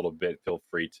laugh a little bit, feel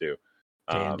free to.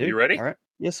 Can do. You ready? All right.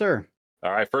 Yes, sir.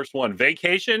 All right, first one,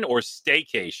 vacation or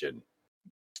staycation?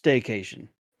 Staycation.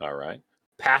 All right.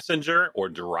 Passenger or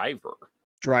driver?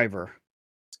 Driver.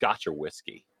 Scotch or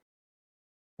whiskey?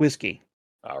 Whiskey.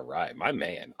 All right, my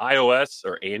man. iOS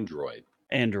or Android?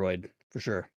 Android, for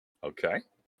sure. Okay.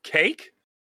 Cake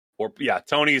or, yeah,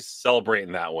 Tony's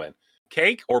celebrating that one.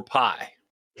 Cake or pie?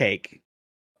 Cake.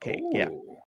 Yeah.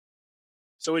 Ooh.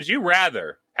 So would you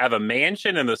rather have a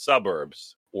mansion in the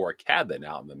suburbs or a cabin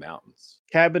out in the mountains?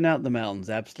 Cabin out in the mountains,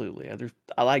 absolutely.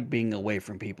 I like being away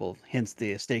from people, hence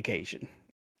the staycation.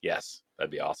 Yes,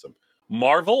 that'd be awesome.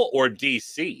 Marvel or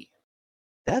DC?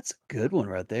 That's a good one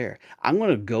right there. I'm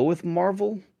going to go with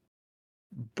Marvel,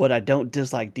 but I don't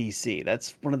dislike DC.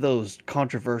 That's one of those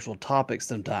controversial topics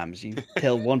sometimes. You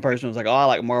tell one person who's like, oh, I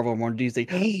like Marvel more than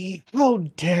DC. How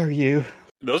dare you?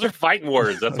 Those are fighting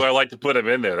words. That's why I like to put them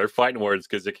in there. They're fighting words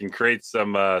because it can create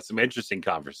some interesting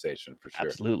conversation for sure.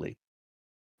 Absolutely.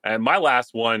 And my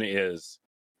last one is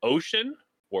ocean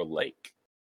or lake?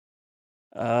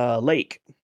 Lake. All right.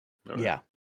 Yeah.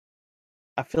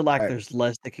 I feel like Right. there's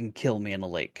less that can kill me in a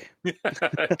lake.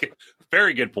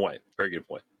 Very good point. Very good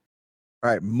point. All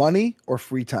right, money or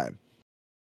free time?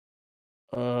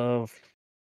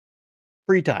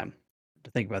 Free time.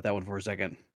 To think about that one for a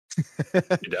second.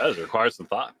 It does require some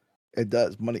thought. It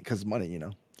does. Money, because money,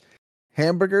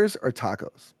 Hamburgers or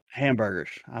tacos? Hamburgers.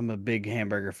 I'm a big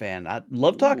hamburger fan. I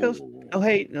love tacos. Ooh. Oh,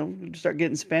 hey, start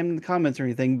getting spammed in the comments or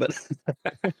anything, but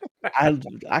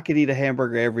I could eat a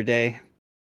hamburger every day.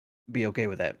 Be okay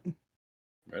with that.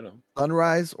 Right on.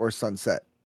 Sunrise or sunset?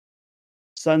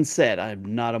 Sunset.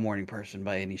 I'm not a morning person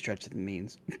by any stretch of the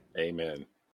means. Amen.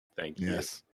 Thank you.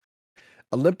 Yes.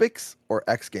 Olympics or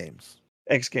X Games?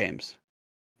 X Games.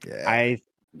 Yeah.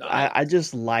 I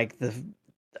just like the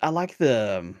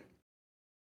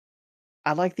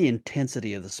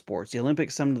intensity of the sports. The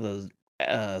Olympics, some of those,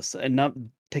 and not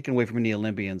taken away from any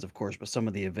Olympians, of course, but some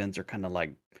of the events are kind of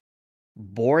like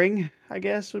boring, I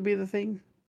guess would be the thing.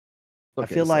 I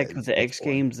feel like with the X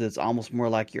Games, it's almost more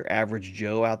like your average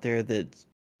Joe out there that's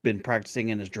been practicing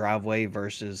in his driveway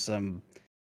versus some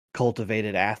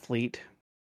cultivated athlete.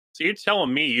 So you're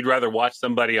telling me you'd rather watch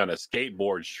somebody on a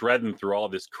skateboard shredding through all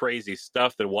this crazy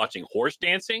stuff than watching horse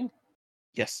dancing?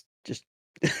 Yes, just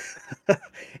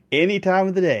any time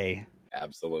of the day.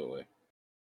 Absolutely.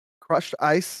 Crushed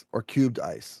ice or cubed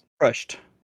ice? Crushed.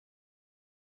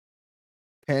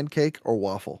 Pancake or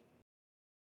waffle?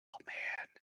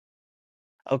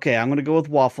 Okay, I'm gonna go with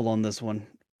waffle on this one.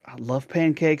 I love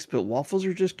pancakes, but waffles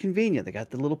are just convenient. They got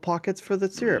the little pockets for the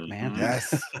syrup, man. Mhm.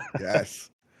 Yes. Yes.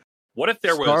 What if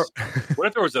there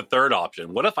was a third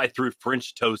option? What if I threw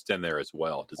French toast in there as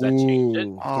well? Does that change it?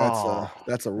 Ooh, Oh,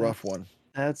 that's a rough one.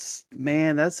 That's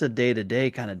a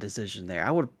day-to-day kind of decision there.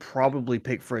 I would probably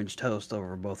pick French toast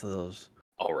over both of those.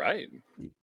 All right.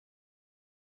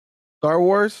 Star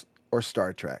Wars or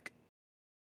Star Trek?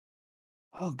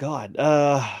 Oh God,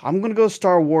 I'm gonna go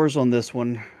Star Wars on this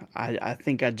one. I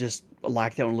think I just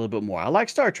like that one a little bit more. I like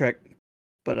Star Trek,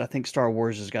 but I think Star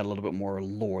Wars has got a little bit more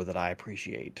lore that I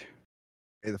appreciate.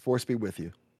 May the force be with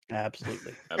you.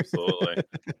 Absolutely. Absolutely.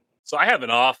 So I have an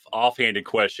offhanded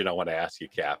question I want to ask you,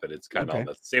 Cap, and it's kind of on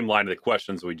the same line of the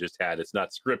questions we just had. It's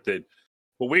not scripted,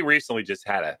 but we recently just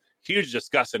had a huge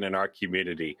discussion in our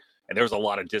community, and there was a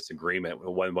lot of disagreement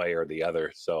one way or the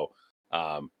other. So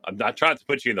I'm not trying to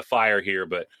put you in the fire here,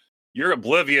 but you're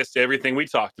oblivious to everything we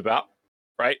talked about,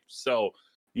 right? So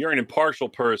you're an impartial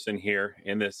person here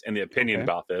in the opinion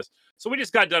about this. So we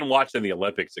just got done watching the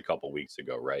Olympics a couple weeks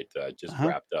ago, right? Just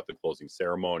wrapped up the closing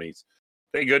ceremonies.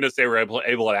 Thank goodness they were able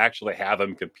to actually have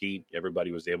them compete.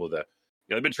 Everybody was able to,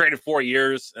 they've been training 4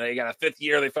 years, and they got a 5th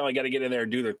year. They finally got to get in there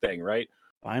and do their thing, right?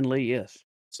 Finally, yes.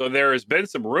 So there has been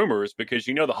some rumors because,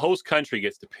 the host country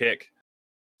gets to pick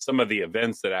some of the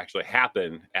events that actually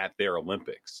happen at their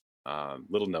Olympics.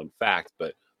 Little known fact,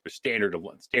 but they're standard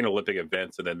Olympic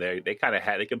events, and then they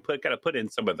can put in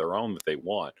some of their own that they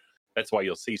want. That's why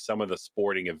you'll see some of the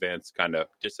sporting events kind of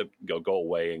just go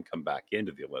away and come back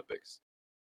into the Olympics.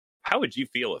 How would you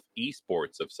feel if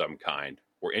esports of some kind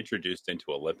were introduced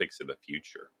into Olympics in the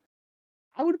future?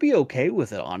 I would be okay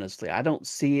with it, honestly. I don't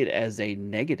see it as a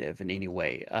negative in any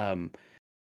way.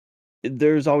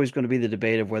 There's always going to be the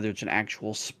debate of whether it's an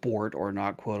actual sport or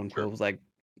not, quote unquote. Like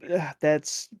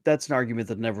that's an argument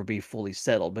that'll never be fully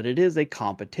settled. But it is a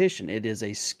competition. It is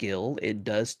a skill. It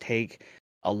does take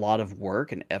a lot of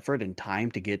work and effort and time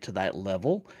to get to that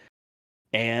level.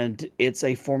 And it's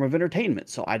a form of entertainment.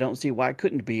 So I don't see why it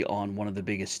couldn't be on one of the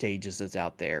biggest stages that's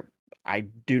out there. I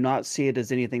do not see it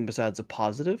as anything besides a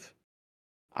positive.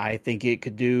 I think it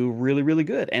could do really, really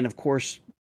good. And of course,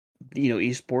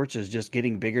 esports is just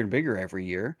getting bigger and bigger every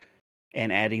year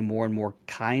and adding more and more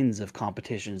kinds of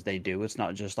competitions they do. It's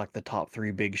not just like the top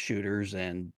 3 big shooters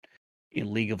and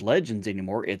in League of Legends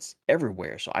anymore. It's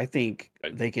everywhere. So I think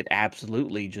they could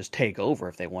absolutely just take over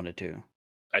if they wanted to.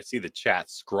 I see the chat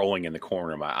scrolling in the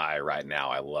corner of my eye right now.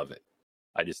 I love it.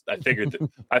 I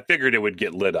figured it would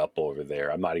get lit up over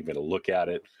there. I'm not even going to look at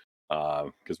it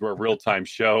because we're a real time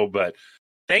show. But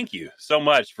thank you so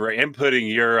much for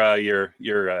inputting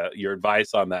your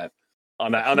advice on that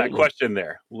question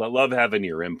there. Love having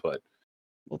your input.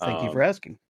 Well, thank you for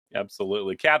asking.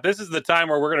 Absolutely, Cap. This is the time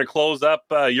where we're going to close up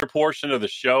your portion of the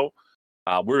show.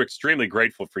 We're extremely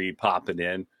grateful for you popping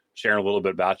in, sharing a little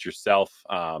bit about yourself.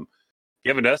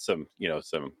 Giving us some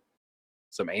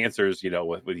answers,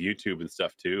 with YouTube and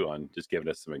stuff too, on just giving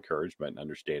us some encouragement and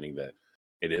understanding that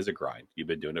it is a grind. You've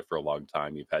been doing it for a long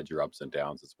time. You've had your ups and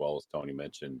downs as well, as Tony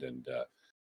mentioned, and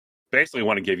basically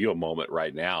want to give you a moment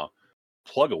right now.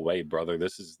 Plug away, brother.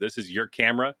 This is your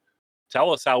camera.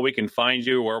 Tell us how we can find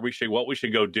you, what we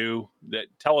should go do.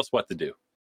 Tell us what to do.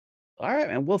 All right,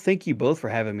 man. Well, thank you both for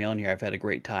having me on here. I've had a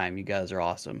great time. You guys are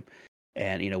awesome.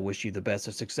 And, wish you the best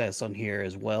of success on here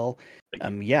as well.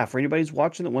 For anybody who's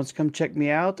watching that wants to come check me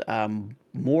out,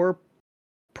 more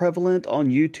prevalent on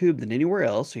YouTube than anywhere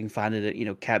else. You can find it at,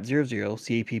 Cap00,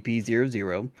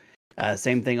 CAPP00.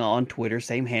 Same thing on Twitter,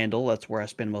 same handle. That's where I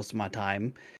spend most of my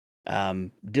time.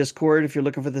 Discord, if you're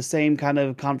looking for the same kind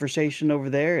of conversation over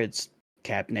there, it's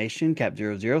Cap Nation,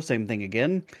 Cap00, same thing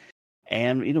again.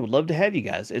 And, would love to have you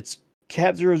guys. It's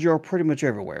Cap00 pretty much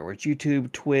everywhere, where it's YouTube,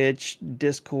 Twitch,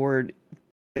 Discord,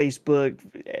 Facebook.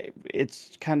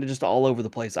 It's kind of just all over the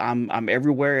place. I'm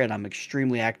everywhere, and I'm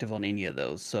extremely active on any of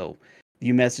those. So if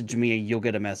you message me, you'll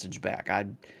get a message back.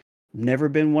 I've never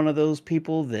been one of those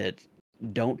people that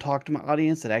don't talk to my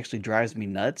audience. That actually drives me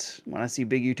nuts when I see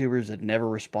big YouTubers that never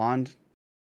respond.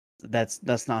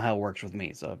 That's not how it works with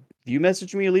me. So if you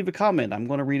message me or leave a comment, I'm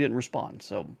going to read it and respond.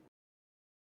 So,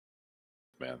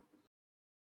 man.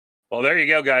 Well, there you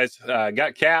go, guys.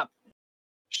 Got Cap.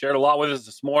 Shared a lot with us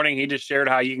this morning. He just shared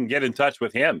how you can get in touch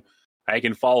with him. How you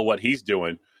can follow what he's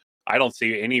doing. I don't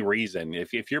see any reason.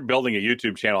 If you're building a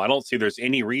YouTube channel, I don't see there's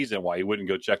any reason why you wouldn't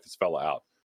go check this fella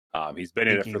out. He's been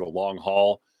in it for the long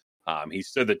haul. He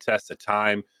stood the test of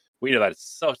time. We know that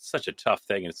it's such a tough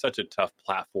thing and such a tough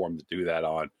platform to do that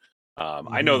on.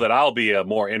 I know that I'll be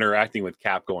more interacting with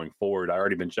Cap going forward. I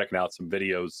already been checking out some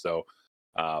videos, so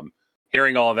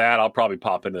hearing all that, I'll probably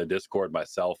pop into the Discord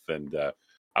myself, and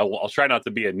I'll try not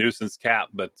to be a nuisance, Cap,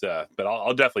 but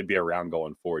I'll definitely be around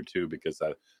going forward too, because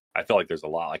I feel like there's a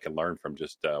lot I can learn from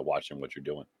just watching what you're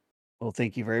doing. Well,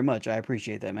 thank you very much. I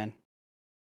appreciate that, man.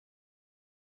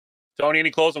 Tony,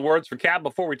 any closing words for Cap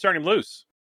before we turn him loose?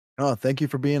 Oh, thank you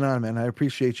for being on, man. I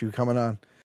appreciate you coming on.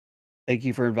 Thank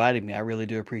you for inviting me. I really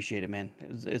do appreciate it, man.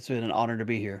 It's been an honor to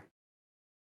be here.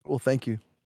 Well, thank you.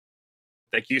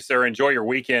 Thank you, sir. Enjoy your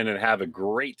weekend and have a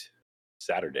great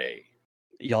Saturday.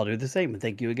 Y'all do the same, and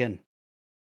thank you again.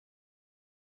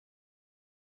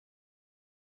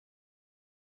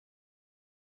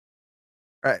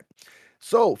 All right.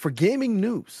 So for gaming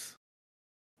news,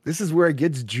 this is where it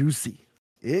gets juicy.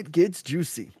 It gets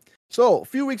juicy. So a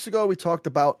few weeks ago, we talked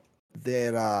about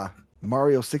that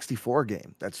Mario 64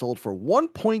 game that sold for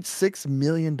 $1.6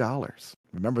 million.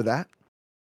 Remember that?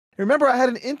 Remember, I had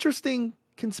an interesting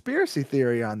conspiracy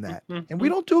theory on that. And we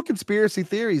don't do conspiracy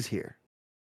theories here.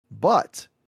 But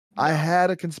I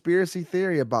had a conspiracy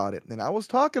theory about it. And I was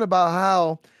talking about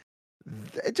how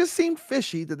it just seemed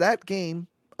fishy that game,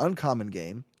 uncommon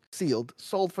game, sealed,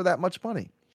 sold for that much money.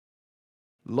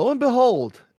 Lo and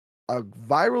behold, a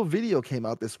viral video came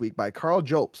out this week by Carl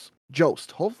Jost.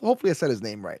 Hopefully I said his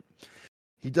name right.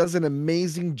 He does an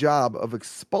amazing job of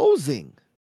exposing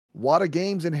Wata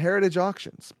Games and Heritage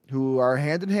Auctions, who are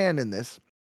hand in hand in this,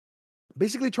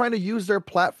 basically trying to use their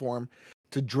platform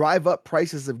to drive up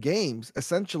prices of games,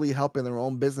 essentially helping their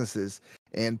own businesses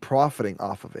and profiting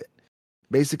off of it.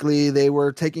 Basically, they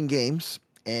were taking games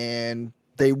and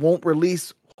they won't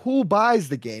release who buys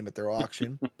the game at their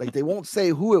auction. Like, they won't say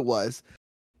who it was,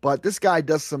 but this guy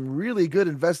does some really good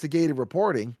investigative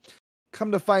reporting.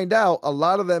 Come to find out, a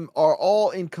lot of them are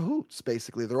all in cahoots,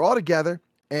 basically. They're all together,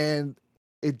 and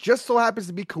it just so happens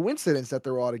to be coincidence that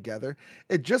they're all together.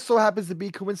 It just so happens to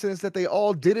be coincidence that they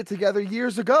all did it together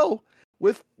years ago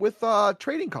with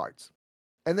trading cards.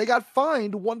 And they got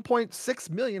fined $1.6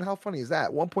 million. How funny is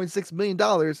that? $1.6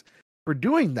 million for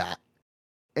doing that.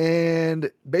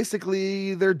 And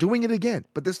basically, they're doing it again,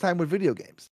 but this time with video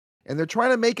games. And they're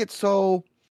trying to make it so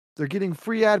they're getting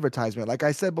free advertisement. Like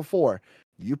I said before,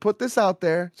 you put this out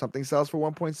there, something sells for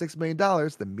 $1.6 million,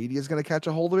 the media is going to catch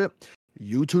a hold of it.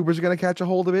 YouTubers are going to catch a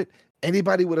hold of it.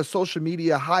 Anybody with a social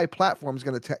media high platform is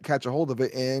going to catch a hold of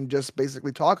it and just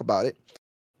basically talk about it.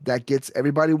 That gets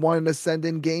everybody wanting to send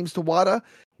in games to Wata.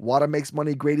 Wata makes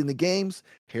money grading the games.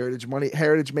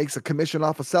 Heritage makes a commission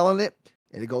off of selling it.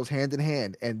 And it goes hand in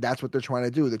hand. And that's what they're trying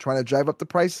to do. They're trying to drive up the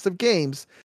prices of games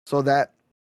so that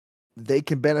they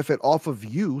can benefit off of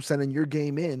you sending your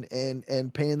game in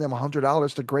and paying them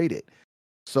 $100 to grade it.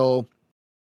 So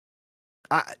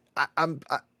I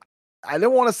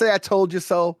don't want to say I told you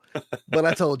so, but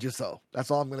I told you so.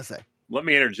 That's all I'm going to say. Let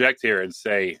me interject here and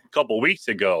say a couple of weeks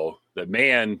ago, the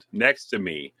man next to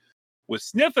me was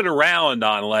sniffing around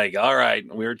on like, all right,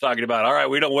 we were talking about, all right,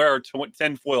 we don't wear our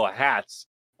tinfoil hats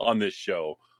on this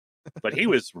show, but he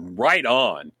was right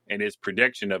on in his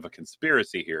prediction of a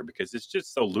conspiracy here, because it's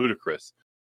just so ludicrous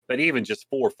that even just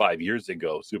 4 or 5 years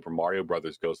ago, Super Mario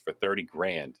Brothers goes for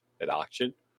 $30,000 at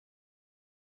auction,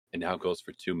 and now it goes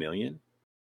for $2 million.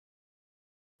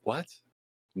 What?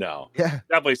 No, Yeah,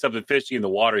 definitely something fishy in the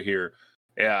water here.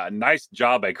 Yeah, nice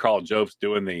job by Carl Jost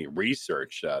doing the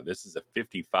research. This is a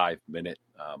 55-minute,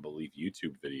 I believe,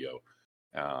 YouTube video.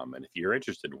 And if you're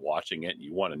interested in watching it and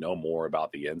you want to know more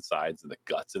about the insides and the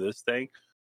guts of this thing,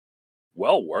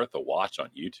 well worth a watch on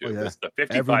YouTube. Oh, yeah. It's the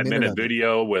 55-minute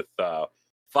video with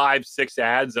 5-6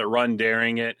 ads that run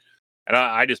during it. And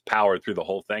I just powered through the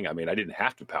whole thing. I mean, I didn't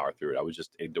have to power through it. It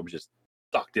was just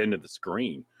sucked into the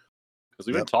screen, because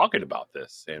we've been talking about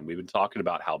this, and we've been talking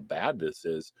about how bad this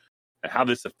is and how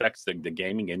this affects the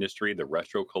gaming industry, the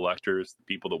retro collectors, the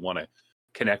people that want to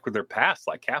connect with their past.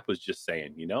 Like Cap was just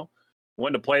saying,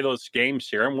 wanting to play those games,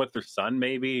 share them with their son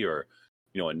maybe, or,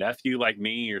 a nephew like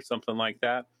me or something like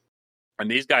that. And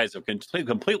these guys have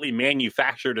completely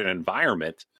manufactured an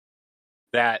environment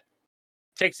that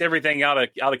takes everything out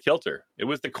of kilter. It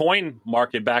was the coin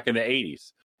market back in the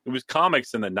 80s. It was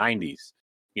comics in the 90s.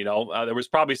 There was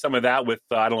probably some of that with,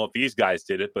 I don't know if these guys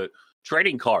did it, but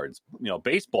trading cards,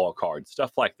 baseball cards,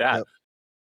 stuff like that.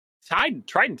 Yep.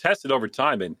 Tried and tested over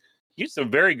time, and he used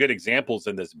some very good examples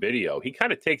in this video. He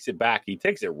kind of takes it back. He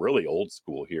takes it really old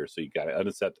school here. So you got to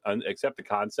accept the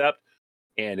concept,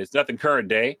 and it's nothing current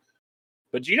day.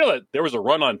 But you know that there was a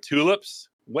run on tulips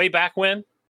way back when?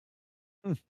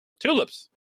 Tulips,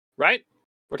 right?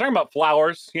 We're talking about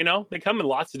flowers, they come in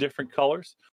lots of different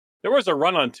colors. There was a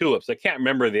run on tulips. I can't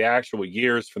remember the actual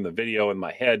years from the video in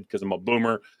my head because I'm a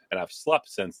boomer and I've slept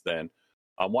since then.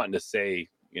 I'm wanting to say,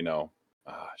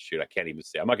 I can't even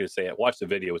say. I'm not going to say it. Watch the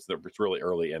video. It's really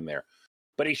early in there.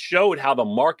 But he showed how the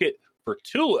market for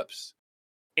tulips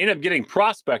ended up getting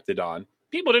prospected on.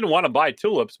 People didn't want to buy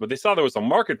tulips, but they saw there was a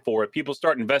market for it. People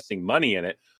start investing money in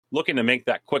it, looking to make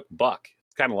that quick buck.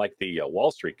 It's kind of like the Wall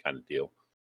Street kind of deal.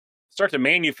 Start to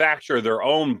manufacture their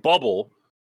own bubble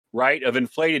right, of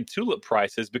inflated tulip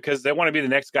prices because they want to be the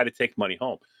next guy to take money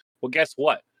home. Well, guess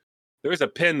what? There's a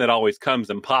pin that always comes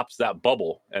and pops that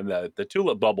bubble, and the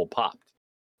tulip bubble popped.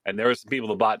 And there were some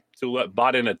people that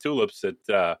bought in tulips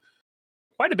at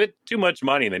quite a bit too much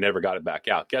money, and they never got it back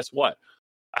out. Guess what?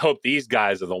 I hope these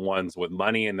guys are the ones with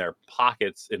money in their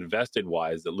pockets,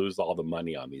 invested-wise, that lose all the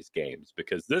money on these games,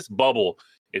 because this bubble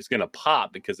is going to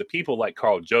pop because of people like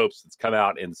Carl Jobst that's come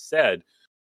out and said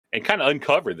and kind of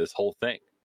uncovered this whole thing,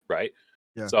 right?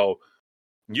 Yeah. So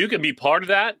you can be part of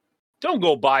that. Don't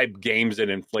go buy games at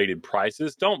inflated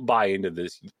prices. Don't buy into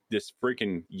this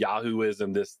freaking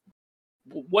Yahooism, this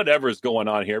whatever is going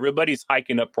on here. Everybody's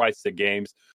hiking up prices of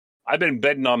games. I've been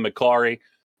betting on Macari,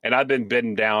 and I've been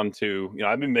bidding down to,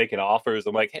 I've been making offers.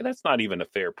 I'm like, hey, that's not even a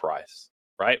fair price,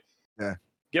 right? Yeah.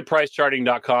 Get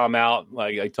pricecharting.com out,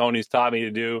 like Tony's taught me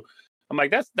to do. I'm like,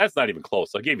 that's not even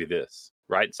close. I'll give you this,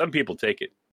 right? Some people take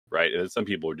it, right? And some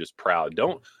people are just proud.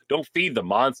 Don't feed the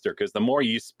monster, because the more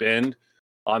you spend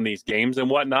on these games and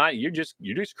whatnot, you're just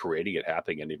creating it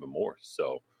happening even more.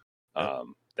 So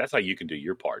that's how you can do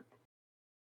your part.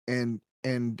 And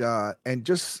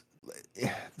just,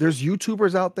 there's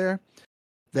YouTubers out there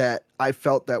that I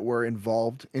felt that were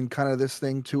involved in kind of this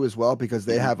thing too as well, because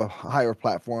they have a higher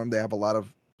platform, they have a lot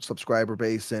of subscriber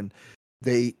base, and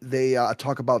they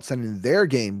talk about sending their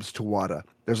games to WATA.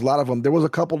 There's a lot of them. There was a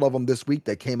couple of them this week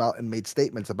that came out and made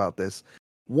statements about this.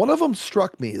 One of them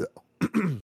struck me.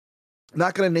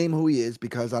 Not going to name who he is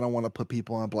because I don't want to put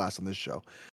people on blast on this show.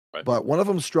 Right. But one of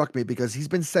them struck me because he's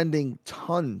been sending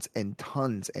tons and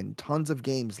tons and tons of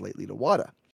games lately to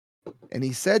WATA. And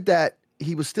he said that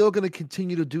he was still going to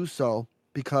continue to do so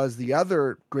because the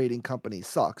other grading company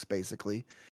sucks, basically.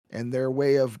 And their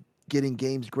way of getting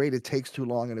games graded takes too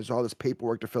long, and there's all this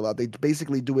paperwork to fill out. They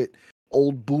basically do it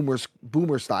old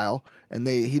boomer style, and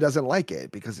he doesn't like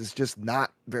it because it's just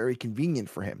not very convenient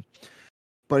for him.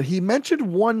 But he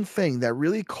mentioned one thing that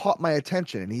really caught my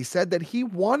attention, and he said that he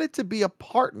wanted to be a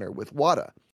partner with WATA,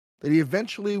 that he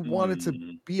eventually wanted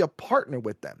to be a partner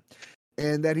with them,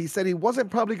 and that he said he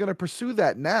wasn't probably going to pursue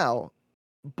that now,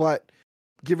 but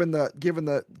given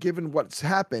what's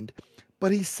happened,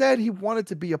 but he said he wanted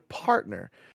to be a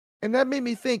partner, and that made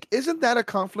me think: isn't that a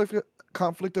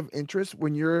conflict of interest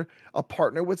when you're a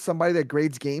partner with somebody that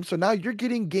grades games? So now you're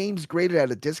getting games graded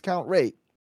at a discount rate,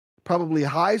 probably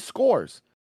high scores.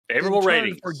 Favorable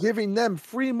ratings for giving them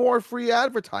more free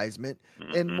advertisement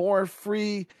and more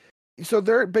free. So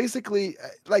they're basically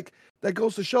like, that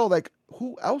goes to show, like,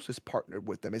 who else is partnered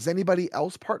with them? Is anybody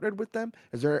else partnered with them?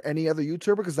 Is there any other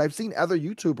YouTuber? Because I've seen other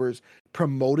YouTubers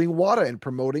promoting WATA and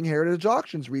promoting Heritage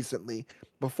Auctions recently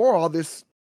before all this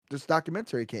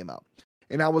documentary came out.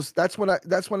 And that's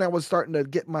when I was starting to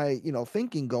get my,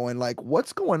 thinking going, like,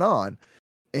 what's going on?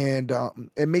 And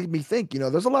it made me think,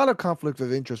 there's a lot of conflict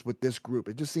of interest with this group.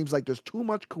 It just seems like there's too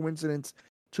much coincidence,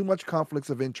 too much conflicts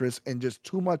of interest, and just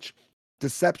too much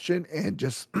deception and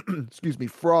just,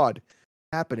 fraud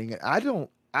happening. And I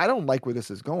don't like where this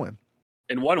is going.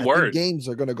 In one word, games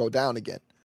are going to go down again.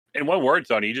 In one word,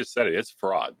 Tony, you just said it. It's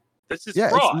fraud. This is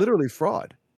fraud. It's literally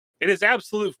fraud. It is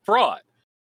absolute fraud.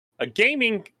 A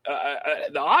gaming,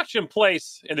 the auction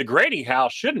place and the grading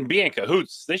house shouldn't be in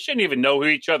cahoots. They shouldn't even know who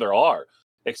each other are,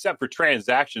 except for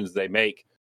transactions they make.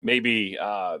 Maybe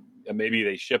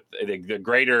they ship the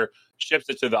grader ships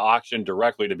it to the auction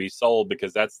directly to be sold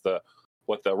because that's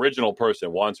what the original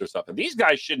person wants or something. These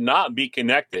guys should not be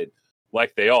connected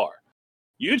like they are.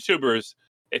 YouTubers,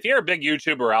 if you're a big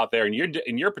YouTuber out there and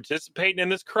you're participating in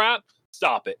this crap,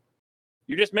 stop it.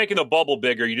 You're just making the bubble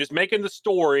bigger. You're just making the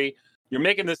story. You're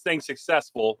making this thing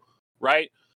successful, right?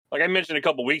 Like I mentioned a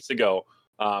couple weeks ago,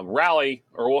 Rally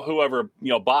or whoever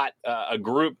bought a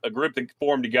group that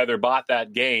formed together, bought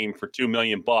that game for $2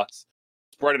 million,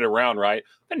 spread it around, right?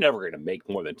 They're never going to make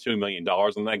more than $2 million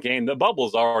on that game. The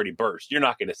bubble's already burst. You're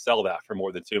not going to sell that for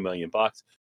more than $2 million,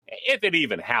 if it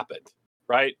even happened,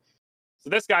 right? So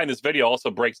this guy in this video also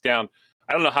breaks down.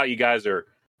 I don't know how you guys are.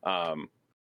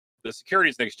 The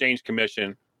Securities and Exchange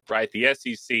Commission, right? The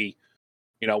SEC.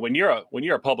 When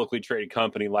you're a publicly traded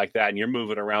company like that and you're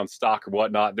moving around stock or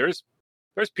whatnot, there's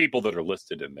people that are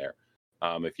listed in there.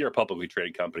 If you're a publicly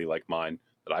traded company like mine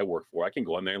that I work for, I can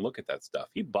go in there and look at that stuff.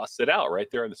 He busts it out right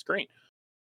there on the screen,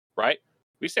 right?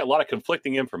 We see a lot of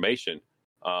conflicting information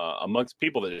amongst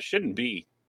people that shouldn't be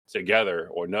together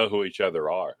or know who each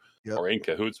other are or in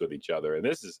cahoots with each other. And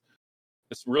this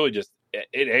really just,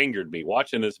 it angered me.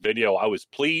 Watching this video, I was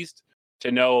pleased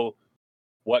to know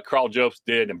what Carl Jobst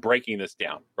did in breaking this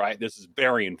down, right? This is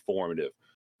very informative.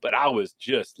 But I was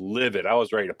just livid. I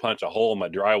was ready to punch a hole in my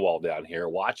drywall down here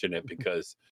watching it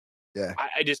because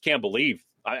I just can't believe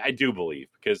I do believe,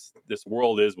 because this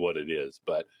world is what it is.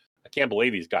 But I can't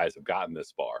believe these guys have gotten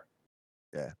this far.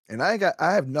 Yeah, and I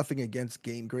have nothing against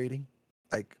game grading,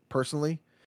 like personally.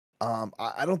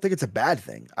 I don't think it's a bad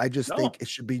thing. I just think it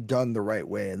should be done the right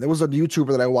way. And there was a YouTuber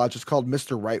that I watched. It's called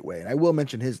Mr. Right Way, and I will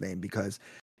mention his name because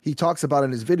he talks about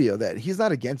in his video that he's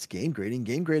not against game grading.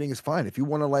 Game grading is fine if you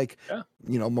want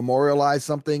to memorialize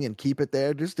something and keep it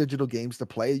there. There's digital games to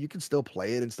play. You can still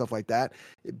play it and stuff like that.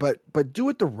 But do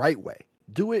it the right way.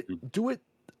 Do it the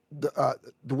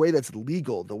way that's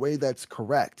legal, the way that's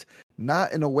correct,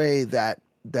 not in a way that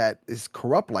is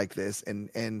corrupt like this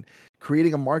and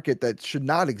creating a market that should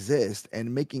not exist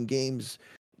and making games,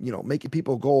 making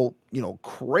people go,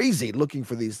 crazy looking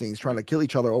for these things, trying to kill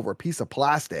each other over a piece of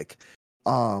plastic.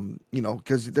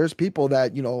 Because there's people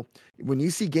that, when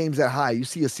you see games that high, you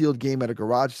see a sealed game at a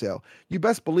garage sale, you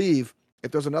best believe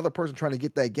if there's another person trying to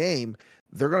get that game,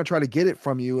 they're going to try to get it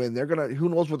from you, and who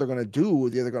knows what they're going to do.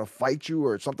 They're either going to fight you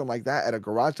or something like that at a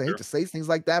garage. I hate to say things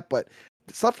like that, but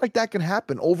stuff like that can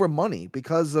happen over money,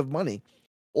 because of money,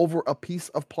 over a piece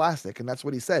of plastic. And that's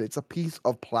what he said. It's a piece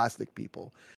of plastic,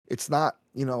 people. It's not,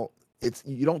 you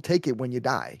don't take it when you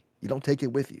die. You don't take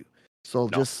it with you. So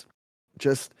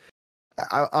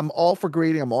I'm all for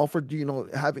grading. I'm all for,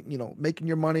 having, making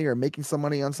your money or making some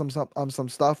money on some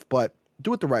stuff, but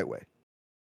do it the right way.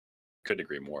 Couldn't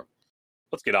agree more.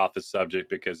 Let's get off this subject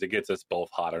because it gets us both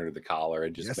hot under the collar.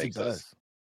 It just makes us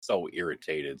so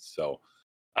irritated. So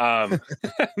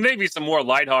maybe some more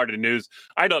lighthearted news.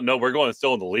 I don't know. We're going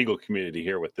still in the legal community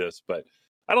here with this, but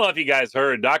I don't know if you guys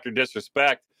heard Dr.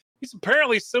 Disrespect. He's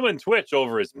apparently suing Twitch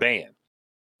over his ban.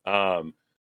 In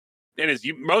his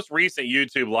most recent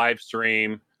YouTube live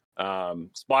stream,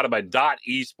 spotted by Dot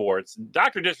Esports,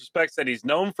 Dr. Disrespect said he's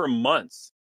known for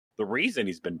months the reason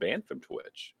he's been banned from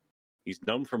Twitch. He's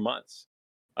known for months.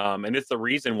 And it's the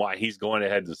reason why he's going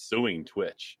ahead and suing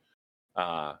Twitch.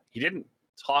 He didn't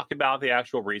talk about the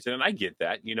actual reason, and I get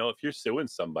that. If you're suing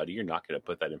somebody, you're not going to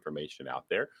put that information out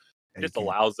there. It just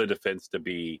allows the defense to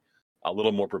be a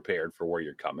little more prepared for where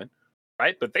you're coming,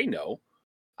 right? But they know.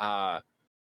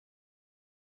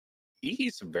 He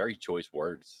used some very choice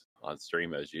words on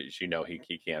stream, as you know he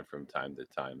can from time to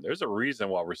time. There's a reason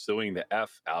why we're suing the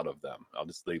F out of them. I'll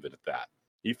just leave it at that.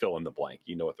 You fill in the blank.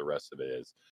 You know what the rest of it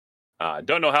is.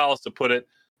 Don't know how else to put it.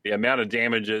 The amount of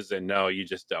damages, and no, you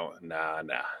just don't. Nah.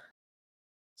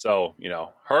 So,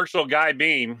 Herschel Guy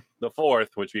Beam the fourth,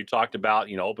 which we've talked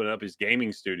about, opening up his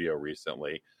gaming studio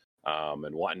recently,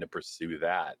 and wanting to pursue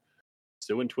that.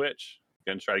 Suing Twitch,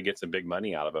 going to try to get some big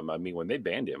money out of him. I mean, when they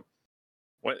banned him,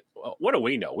 what do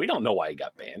we know? We don't know why he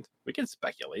got banned. We can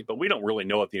speculate, but we don't really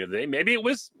know at the end of the day. Maybe it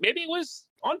was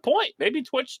on point. Maybe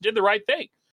Twitch did the right thing.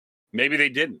 Maybe they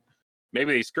didn't.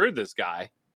 Maybe they screwed this guy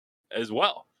as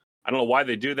well. I don't know why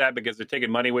they do that, because they're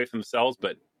taking money away from themselves,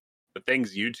 but the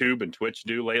things YouTube and Twitch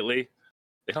do lately,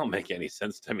 they don't make any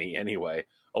sense to me anyway.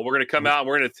 Oh, we're going to come out and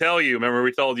we're going to tell you, remember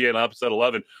we told you in episode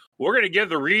 11, we're going to give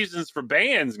the reasons for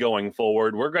bans going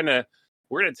forward. We're going to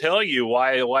tell you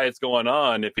why it's going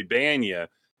on. If we ban you,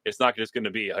 it's not just going to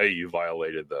be, hey, you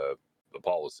violated the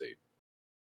policy.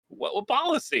 What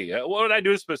policy? What did I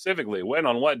do specifically? When,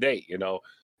 on what date?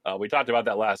 We talked about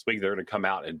that last week. They're going to come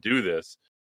out and do this.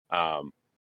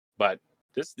 But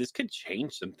this could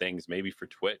change some things maybe for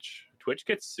Twitch. Twitch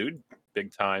gets sued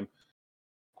big time.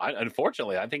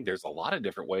 Unfortunately, I think there's a lot of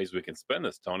different ways we can spend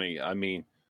this, Tony. I mean,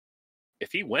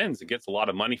 if he wins and gets a lot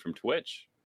of money from Twitch,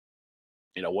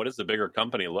 what does the bigger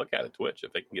company look at Twitch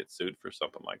if they can get sued for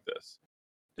something like this?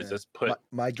 Does this put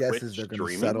my guess is they're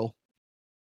going to settle?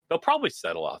 They'll probably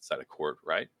settle outside of court,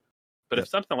 right? But if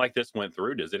something like this went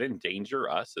through, does it endanger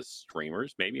us as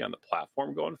streamers maybe on the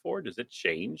platform going forward? Does it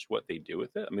change what they do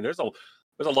with it? I mean, there's a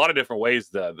lot of different ways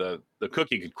the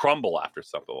cookie could crumble after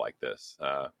something like this.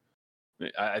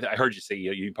 I heard you say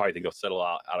you probably think they'll settle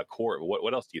out of court.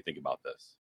 What else do you think about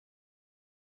this?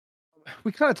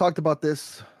 We kind of talked about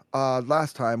this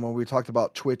last time when we talked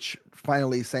about Twitch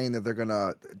finally saying that they're going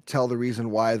to tell the reason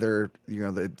why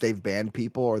they've banned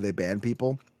people or they ban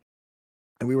people.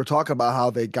 And we were talking about how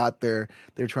they're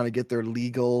trying to get their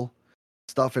legal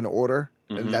stuff in order.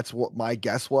 Mm-hmm. And that's what my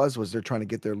guess was they're trying to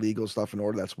get their legal stuff in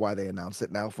order. That's why they announced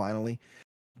it now, finally.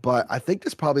 But I think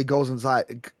this probably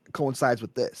coincides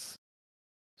with this.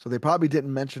 So they probably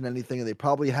didn't mention anything, and they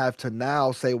probably have to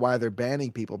now say why they're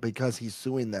banning people because he's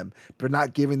suing them, but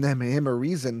not giving him a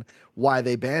reason why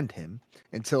they banned him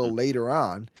until later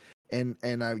on. And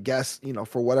I guess,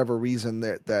 for whatever reason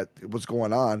that was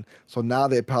going on. So now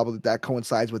that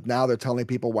coincides with now they're telling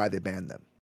people why they banned them.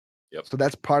 Yep. So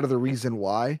that's part of the reason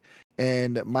why.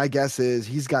 And my guess is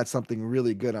he's got something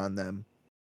really good on them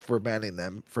for banning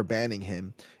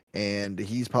him. and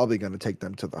he's probably going to take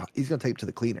them to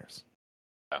the cleaners.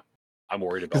 I'm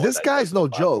worried about because what this that guy's does to no the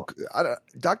platform. joke.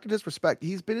 Dr. Disrespect,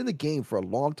 he's been in the game for a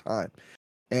long time,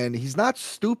 and he's not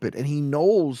stupid, and he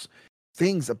knows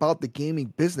things about the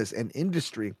gaming business and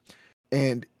industry,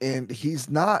 and he's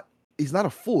not a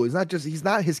fool. He's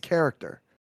not his character.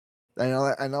 I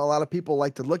know a lot of people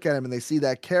like to look at him and they see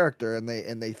that character and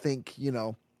they think,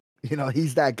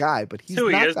 he's that guy, but he's That's who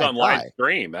he not is that on live guy.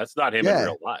 stream. That's not him in Yeah.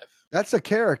 real life. That's a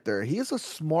character. He is a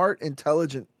smart,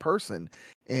 intelligent person,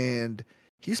 and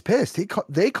he's pissed.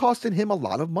 They costed him a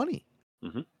lot of money.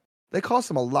 Mhm. They cost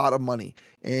him a lot of money,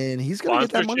 and he's gonna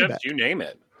get that money back. Sponsorships, you name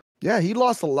it. Yeah, he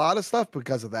lost a lot of stuff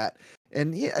because of that.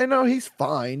 And I know he's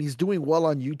fine. He's doing well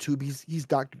on YouTube. He's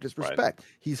Dr. Disrespect.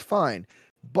 He's fine,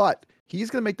 but he's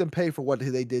gonna make them pay for what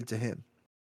they did to him.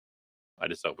 I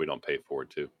just hope we don't pay for it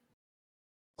too.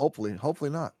 Hopefully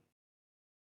not.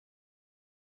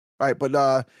 All right,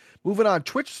 but moving on,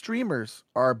 Twitch streamers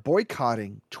are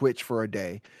boycotting Twitch for a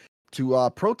day to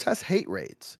protest hate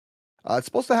raids. It's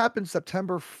supposed to happen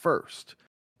September 1st,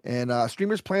 and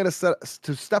streamers plan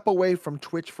to step away from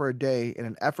Twitch for a day in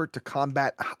an effort to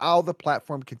combat how the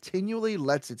platform continually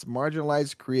lets its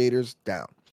marginalized creators down.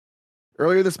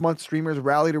 Earlier this month, streamers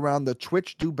rallied around the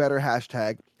Twitch Do Better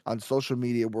hashtag on social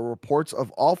media, where reports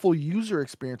of awful user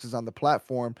experiences on the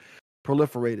platform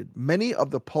proliferated. Many of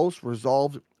the posts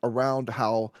revolved around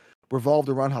how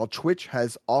Twitch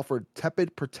has offered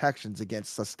tepid protections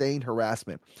against sustained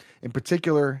harassment, in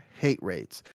particular hate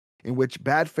raids, in which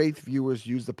bad faith viewers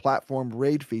use the platform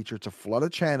raid feature to flood a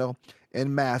channel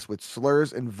en masse with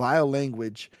slurs and vile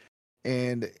language,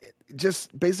 and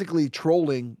just basically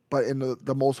trolling, but in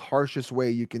the most harshest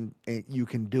way you can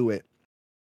do it.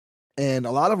 And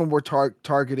a lot of them were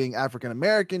targeting African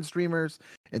American streamers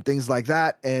and things like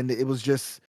that, and it was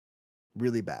just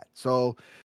really bad. So,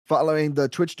 following the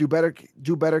Twitch Do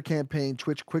Better campaign,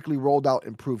 Twitch quickly rolled out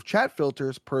improved chat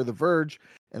filters per The Verge,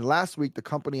 and last week the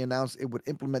company announced it would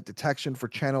implement detection for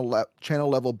channel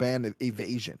level ban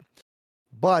evasion,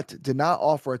 but did not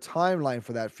offer a timeline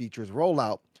for that feature's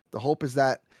rollout. The hope is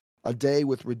that a day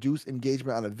with reduced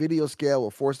engagement on a video scale will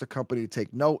force the company to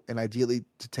take note and ideally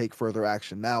to take further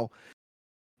action. Now,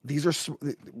 these are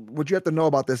what you have to know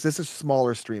about this. This is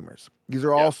smaller streamers. These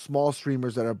are all small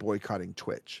streamers that are boycotting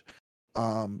Twitch.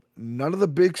 None of the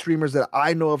big streamers that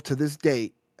I know of to this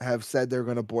date have said they're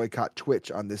going to boycott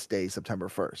Twitch on this day, September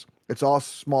 1st. It's all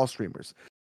small streamers.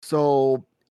 So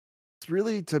it's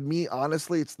really, to me,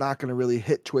 honestly, it's not going to really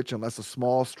hit Twitch unless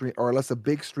a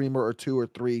big streamer or two or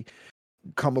three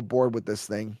come aboard with this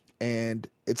thing, and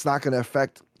it's not going to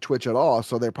affect Twitch at all.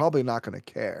 So they're probably not going to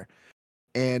care.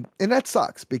 And that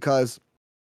sucks because,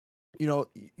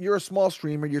 you're a small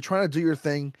streamer, you're trying to do your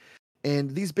thing,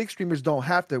 and these big streamers don't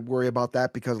have to worry about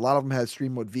that because a lot of them have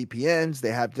stream with VPNs,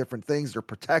 they have different things, they're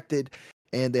protected,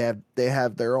 and they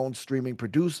have their own streaming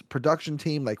production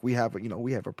team. Like we have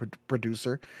a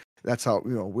producer. That's how,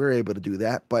 we're able to do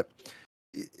that. But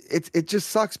it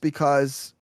just sucks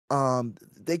because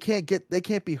they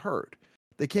can't be heard.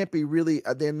 They can't be really,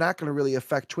 they're not going to really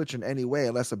affect Twitch in any way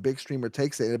unless a big streamer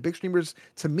takes it. And a big streamers,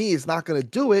 to me, is not going to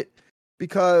do it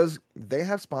because they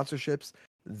have sponsorships,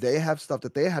 they have stuff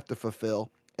that they have to fulfill,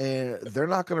 and they're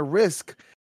not going to risk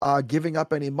giving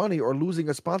up any money or losing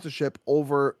a sponsorship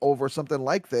over something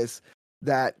like this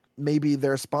that maybe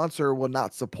their sponsor will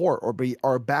not support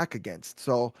or back against.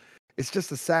 So it's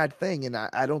just a sad thing, and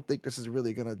I don't think this is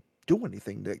really going to do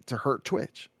anything to hurt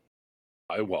Twitch.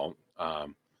 I won't.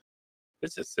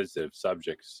 It's a sensitive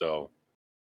subject, so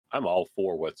I'm all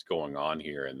for what's going on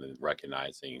here and then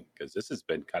recognizing, because this has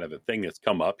been kind of a thing that's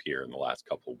come up here in the last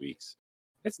couple of weeks.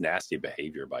 It's nasty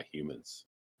behavior by humans,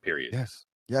 period.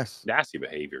 Yes. Nasty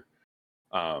behavior.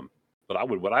 But I'll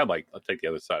take the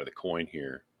other side of the coin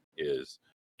here is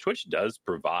Twitch does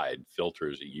provide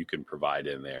filters that you can provide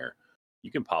in there. You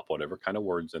can pop whatever kind of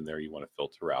words in there you want to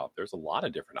filter out. There's a lot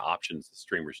of different options the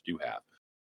streamers do have.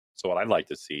 So what I'd like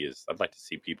to see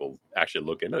people actually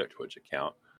look into their Twitch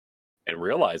account and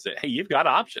realize that, hey, you've got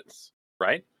options,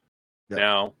 right? Yeah.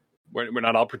 Now, we're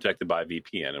not all protected by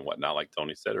VPN and whatnot, like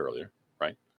Tony said earlier,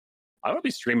 right? I will be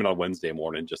streaming on Wednesday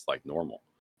morning just like normal.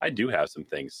 I do have some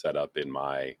things set up in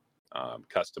my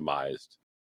customized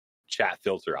chat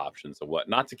filter options and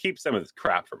whatnot to keep some of this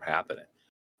crap from happening.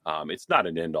 It's not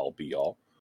an end-all, be-all.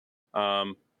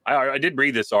 I did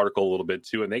read this article a little bit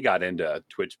too, and they got into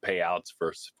Twitch payouts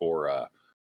for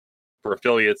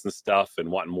affiliates and stuff,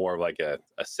 and wanting more of like a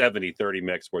 70-30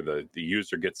 mix where the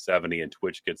user gets 70 and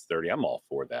Twitch gets 30. I'm all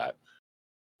for that.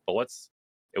 But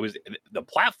it was the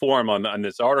platform on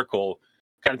this article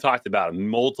kind of talked about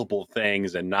multiple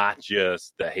things and not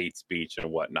just the hate speech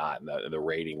and whatnot, and the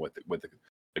rating with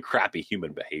the crappy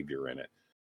human behavior in it.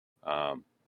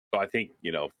 So I think,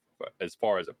 as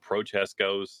far as a protest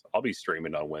goes, I'll be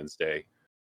streaming on Wednesday.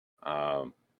 I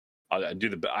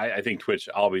think Twitch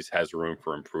always has room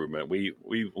for improvement. We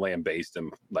lambaste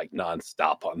them like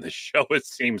nonstop on this show. It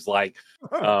seems like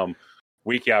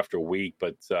week after week,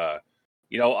 but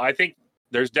I think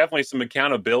there's definitely some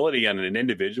accountability on an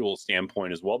individual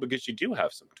standpoint as well, because you do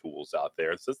have some tools out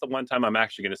there. So it's the one time I'm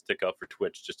actually going to stick up for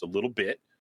Twitch just a little bit,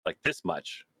 like this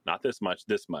much, not this much,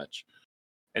 this much.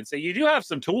 And so you do have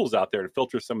some tools out there to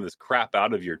filter some of this crap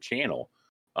out of your channel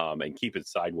and keep it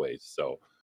sideways. So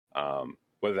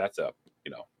whether that's a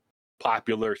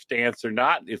popular stance or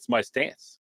not, it's my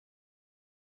stance.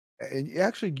 And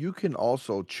actually, you can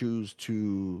also choose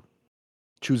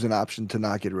an option to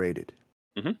not get rated.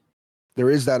 Mm-hmm. There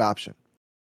is that option.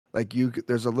 Like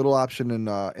there's a little option in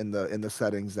the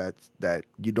settings that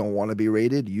you don't want to be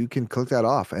rated. You can click that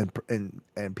off,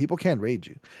 and people can't raid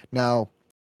you. Now,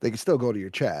 they can still go to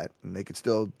your chat and they can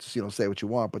still say what you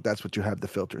want, but that's what you have the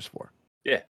filters for.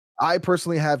 Yeah. I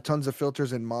personally have tons of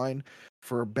filters in mine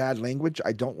for bad language.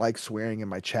 I don't like swearing in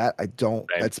my chat.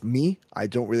 That's me. I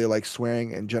don't really like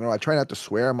swearing in general. I try not to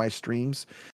swear on my streams.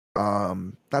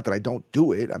 Not that I don't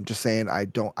do it. I'm just saying I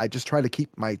just try to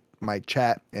keep my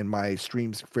chat and my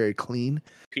streams very clean.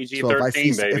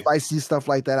 PG-13, so if I see stuff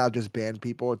like that, I'll just ban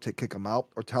people or kick them out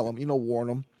or tell them, warn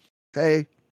them, hey,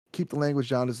 keep the language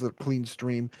down. This is a clean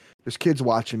stream. There's kids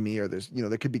watching me, or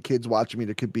there could be kids watching me.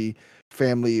 There could be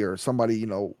family or somebody,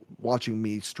 watching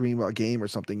me stream a game or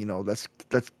something. Let's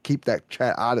keep that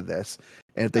chat out of this.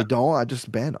 And if they don't, I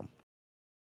just ban them.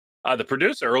 The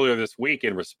producer earlier this week,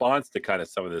 in response to kind of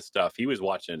some of this stuff, he was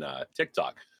watching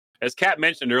TikTok. As Kat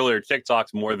mentioned earlier,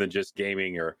 TikTok's more than just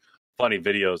gaming or funny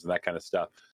videos and that kind of stuff.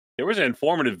 There was an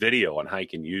informative video on how you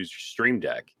can use your Stream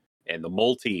Deck and the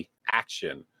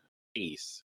multi-action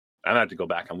piece. I'm going to have to go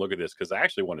back and look at this because I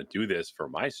actually want to do this for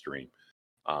my stream,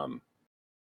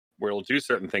 where it'll do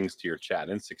certain things to your chat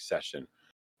in succession.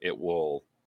 It will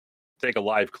take a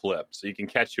live clip so you can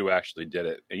catch who actually did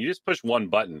it. And you just push one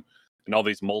button and all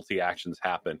these multi-actions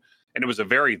happen. And it was a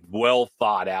very well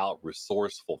thought out,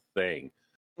 resourceful thing.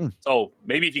 So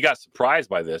maybe if you got surprised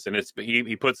by this, and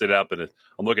he puts it up, and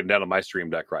I'm looking down on my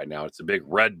Stream Deck right now. It's a big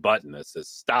red button that says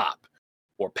stop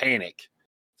or panic.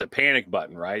 It's a panic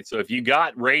button, right? So if you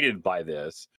got rated by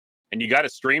this and you got a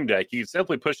Stream Deck, you can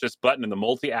simply push this button and the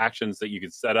multi-actions that you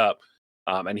could set up.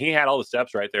 And he had all the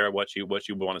steps right there of what you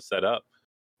want to set up.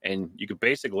 And you could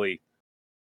basically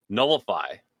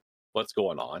nullify what's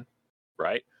going on,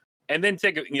 right? And then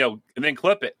and then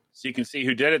clip it so you can see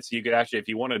who did it. So you could actually, if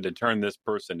you wanted to turn this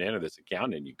person in or this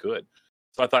account in, you could.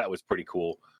 So I thought it was pretty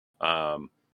cool.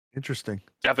 Interesting.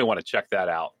 Definitely want to check that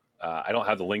out. I don't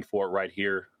have the link for it right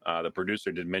here. The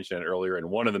producer did mention it earlier in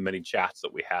one of the many chats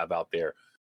that we have out there.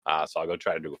 So I'll go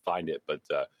try to find it. But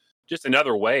just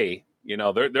another way,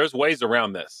 there's ways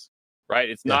around this, right?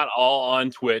 It's not all on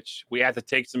Twitch. We have to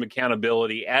take some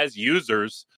accountability as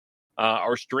users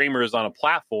or streamers on a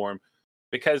platform,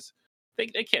 because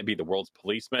they can't be the world's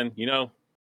policemen,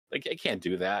 They can't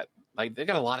do that. Like, they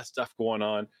got a lot of stuff going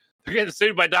on. They're getting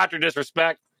sued by Dr.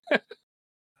 Disrespect.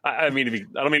 I don't mean to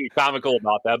be comical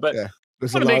about that, but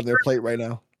there's a lot on their plate right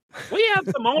now. We have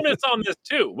some onus on this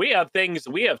too. We have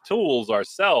tools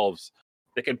ourselves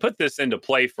that can put this into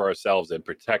play for ourselves and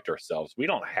protect ourselves. We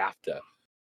don't have to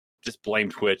just blame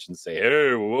Twitch and say,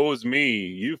 "Hey, woe is me.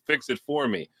 You fix it for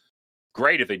me."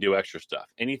 Great if they do extra stuff.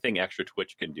 Anything extra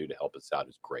Twitch can do to help us out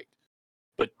is great.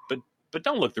 But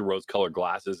don't look through rose-colored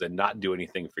glasses and not do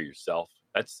anything for yourself.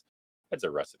 That's a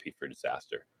recipe for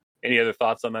disaster. Any other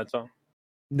thoughts on that, Tom?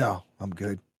 No, I'm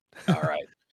good. All right.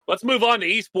 Let's move on to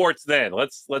esports then.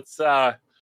 Let's this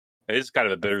is kind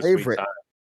of a bittersweet time.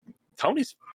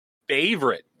 Tony's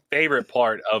favorite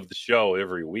part of the show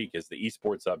every week is the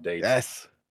esports update. Yes.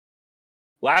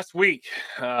 Last week,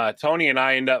 Tony and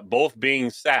I end up both being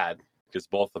sad because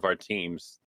both of our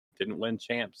teams didn't win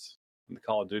champs in the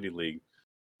Call of Duty League.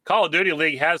 Call of Duty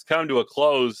League has come to a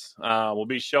close. We'll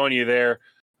be showing you there.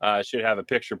 Should have a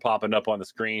picture popping up on the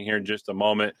screen here in just a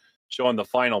moment, showing the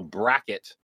final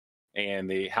bracket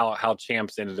and how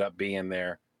champs ended up being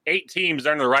there. 8 teams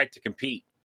earned the right to compete.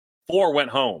 4 went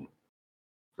home,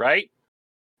 right?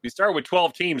 We started with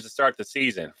 12 teams to start the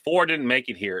season. 4 didn't make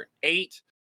it here. 8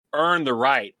 earned the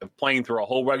right of playing through a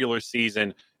whole regular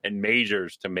season and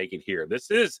majors to make it here. This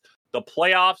is the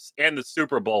playoffs and the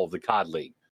Super Bowl of the COD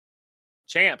League.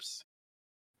 Champs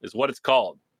is what it's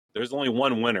called. There's only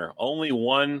one winner. Only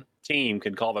one team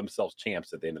can call themselves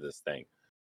champs at the end of this thing.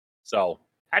 So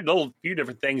had a few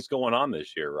different things going on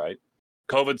this year, right?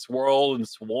 COVID swirled and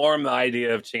swarmed the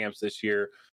idea of champs this year.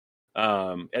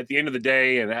 At the end of the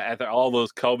day, and after all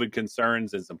those COVID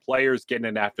concerns and some players getting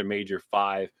it after Major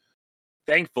 5,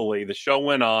 thankfully the show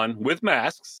went on with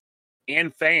masks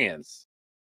and fans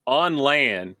on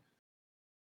land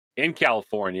in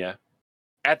California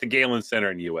at the Galen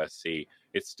Center in USC.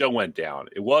 It still went down.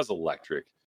 It was electric.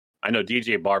 I know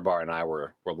DJ Barbar and I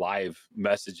were live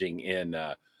messaging in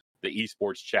the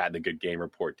esports chat, the Good Game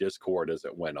Report Discord as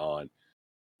it went on.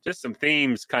 Just some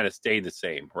themes kind of stayed the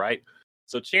same, right?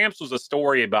 So Champs was a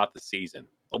story about the season.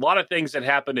 A lot of things that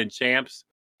happened in Champs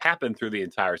happened through the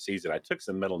entire season. I took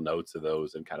some mental notes of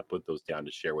those and kind of put those down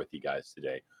to share with you guys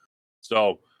today.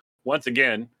 So once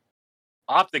again,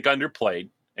 Optic underplayed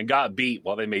and got beat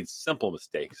while they made simple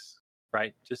mistakes,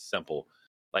 right? Just simple,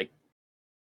 like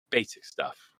basic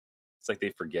stuff. It's like they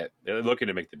forget. They're looking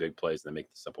to make the big plays and they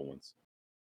make the simple ones.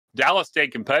 Dallas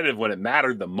stayed competitive when it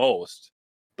mattered the most,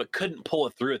 but couldn't pull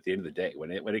it through at the end of the day.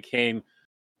 When it came,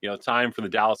 time for the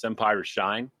Dallas Empire to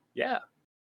shine, yeah,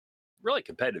 really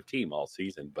competitive team all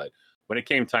season. But when it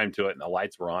came time to it and the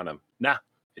lights were on them,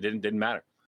 it didn't matter.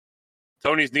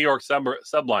 Tony's New York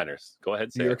Subliners. Go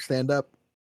ahead, say New York it. stand up.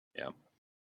 Yeah.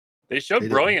 They showed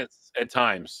brilliance at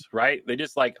times, right? They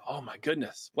just like, oh my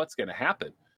goodness, what's going to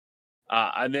happen?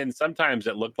 And then sometimes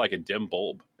it looked like a dim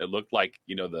bulb. It looked like,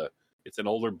 it's an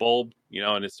older bulb,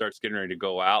 and it starts getting ready to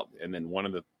go out. And then one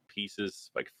of the pieces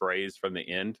like frays from the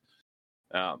end.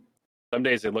 Some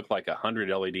days they look like 100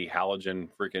 LED halogen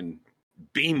freaking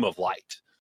beam of light,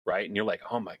 right? And you're like,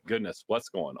 oh my goodness, what's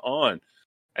going on?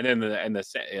 And then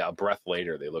a breath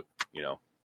later, they look,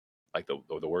 like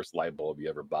the worst light bulb you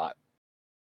ever bought.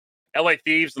 LA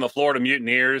Thieves and the Florida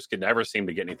Mutineers could never seem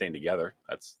to get anything together.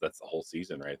 That's the whole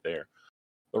season right there.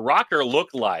 The Rocker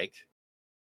looked like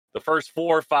the first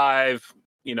 4 or 5,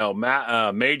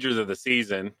 majors of the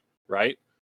season, right?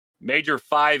 Major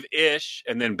 5-ish,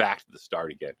 and then back to the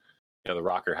start again. The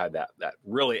Rocker had that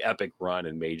really epic run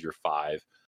in Major 5,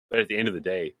 but at the end of the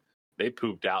day, they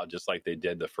pooped out just like they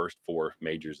did the first 4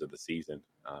 majors of the season,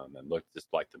 and looked just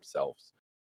like themselves.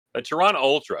 The Toronto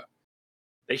Ultra,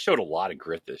 they showed a lot of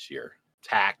grit this year.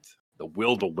 Tact, the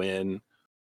will to win.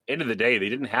 End of the day, they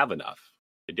didn't have enough.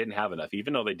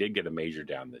 Even though they did get a major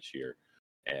down this year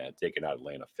and taking out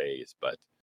Atlanta FaZe. But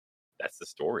that's the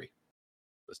story.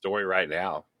 The story right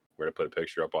now. We're going to put a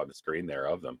picture up on the screen there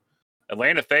of them.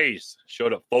 Atlanta FaZe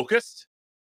showed up focused,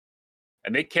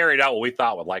 and they carried out what we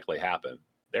thought would likely happen.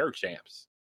 They're champs.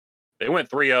 They went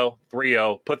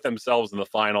 3-0, put themselves in the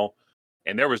final,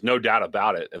 and there was no doubt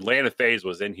about it. Atlanta FaZe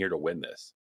was in here to win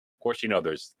this. Of course,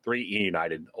 there's 3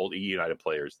 old E United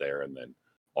players there, and then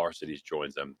Arcities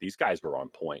joins them. These guys were on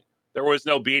point. There was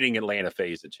no beating Atlanta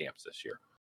FaZe at champs this year.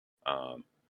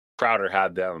 Crowder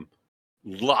had them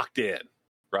locked in,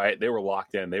 right? They were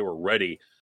locked in. They were ready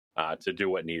to do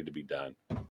what needed to be done.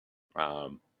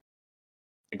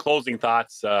 In closing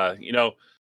thoughts,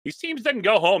 these teams didn't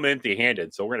go home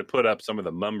empty-handed, so we're going to put up some of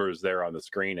the numbers there on the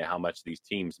screen of how much these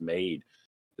teams made.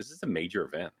 This is a major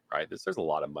event, right? There's a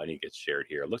lot of money gets shared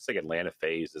here. It looks like Atlanta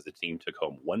FaZe as a team took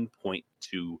home $1.2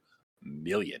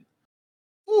 million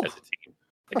as a team.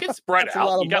 It gets spread out. A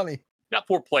lot of money. You got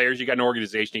 4 players, you got an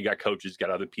organization, you got coaches, you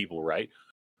got other people, right?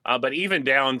 But even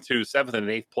down to 7th and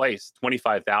 8th place,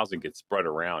 25,000 gets spread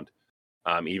around.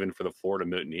 Even for the Florida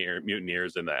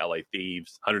Mutineers and the LA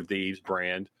Thieves, 100 Thieves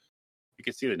brand. You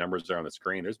can see the numbers there on the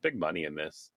screen. There's big money in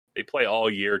this. They play all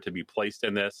year to be placed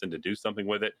in this and to do something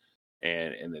with it.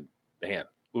 And then, man,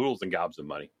 oodles and gobs of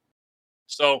money.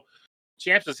 So,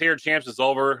 Champs is here. Champs is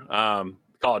over.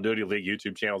 Call of Duty League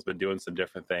YouTube channel has been doing some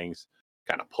different things,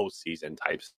 kind of postseason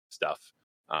type stuff.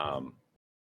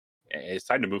 It's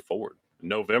time to move forward. In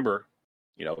November,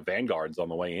 Vanguard's on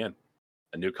the way in.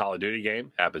 A new Call of Duty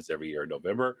game happens every year in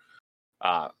November.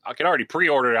 I can already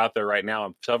pre-order it out there right now.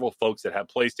 And several folks that have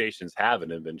PlayStations have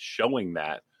been showing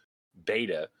that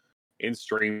beta in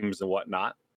streams and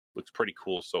whatnot. Looks pretty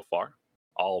cool so far.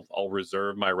 I'll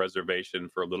reserve my reservation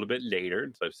for a little bit later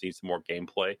until I've seen some more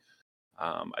gameplay.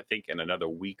 I think in another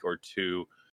week or 2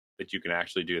 that you can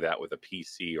actually do that with a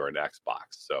PC or an Xbox.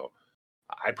 So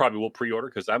I probably will pre-order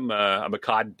because I'm a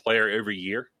COD player every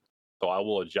year. So I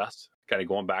will adjust, kind of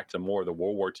going back to more of the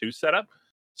World War II setup.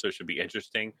 So it should be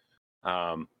interesting.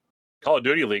 Call of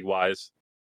Duty League wise,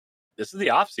 this is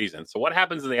the off season. So what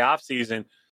happens in the off season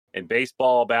in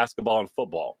baseball, basketball, and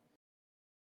football?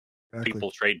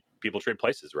 Exactly. People trade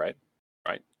places, right?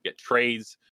 You get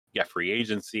trades, you got free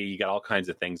agency, you got all kinds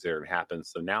of things that happen.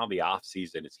 So now the off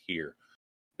season is here.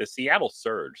 The Seattle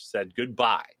Surge said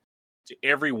goodbye to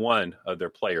every one of their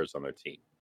players on their team.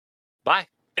 Bye.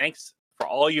 Thanks for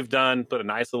all you've done. Put a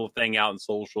nice little thing out in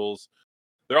socials.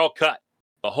 They're all cut.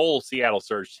 The whole Seattle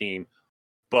Surge team,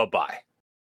 bye-bye.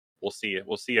 We'll see you.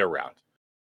 We'll see you around.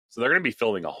 So they're going to be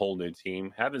filling a whole new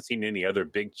team. Haven't seen any other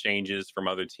big changes from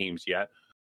other teams yet.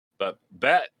 But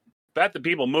bet the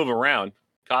people move around.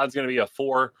 COD's going to be a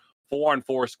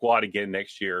 4-on-4 squad again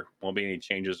next year. Won't be any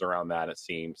changes around that, it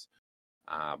seems.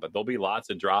 But there'll be lots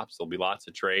of drops. There'll be lots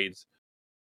of trades.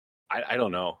 I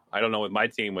don't know. I don't know with my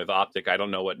team, with Optic. I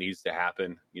don't know what needs to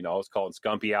happen. I was calling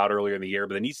Scumpy out earlier in the year,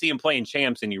 but then you see him playing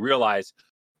champs and you realize,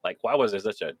 like, why was I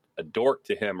such a dork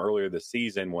to him earlier this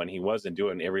season when he wasn't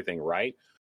doing everything right?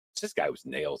 This guy was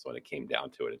nails when it came down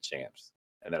to it at champs.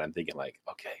 And then I'm thinking, like,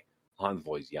 okay,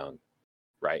 Envoy's young,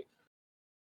 right?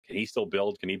 Can he still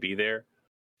build? Can he be there?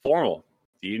 Formal,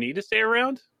 do you need to stay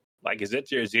around? Like, is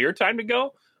it your time to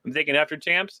go? I'm thinking after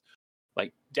champs,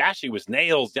 like, Dashy was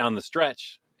nails down the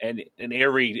stretch. And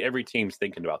every team's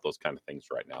thinking about those kind of things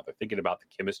right now. They're thinking about the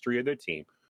chemistry of their team.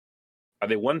 Are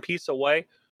they one piece away?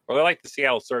 Or they're like the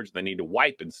Seattle Surge, they need to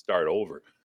wipe and start over.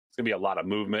 It's going to be a lot of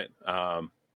movement.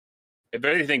 If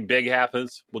anything big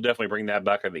happens, we'll definitely bring that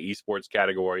back in the esports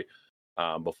category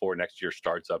before next year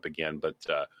starts up again. But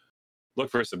look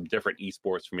for some different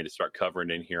esports for me to start covering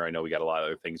in here. I know we got a lot of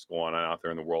other things going on out there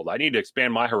in the world. I need to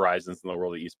expand my horizons in the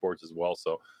world of esports as well.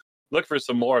 So look for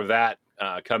some more of that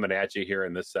coming at you here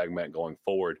in this segment going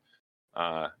forward.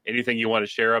 Anything you want to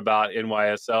share about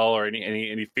NYSL or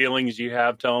any feelings you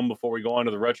have, Tone, before we go on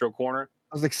to the retro corner?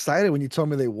 I was excited when you told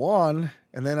me they won,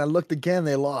 and then I looked again,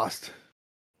 they lost.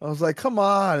 I was like, come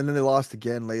on. And then they lost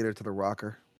again later to the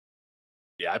Rocker.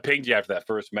 Yeah, I pinged you after that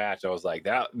first match. I was like,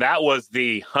 that was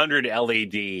the 100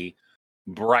 LED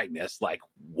brightness. Like,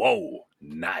 whoa,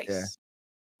 nice. Yeah.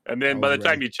 And then by the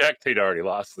time you checked, he'd already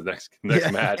lost the next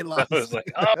match. I was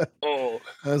like, oh.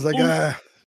 I was like,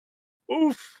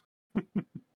 oof.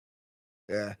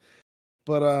 Yeah.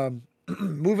 But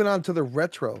moving on to the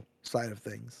retro side of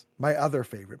things, my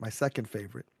second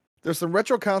favorite. There's some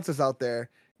retro consoles out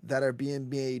there that are being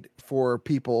made for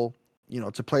people,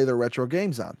 to play their retro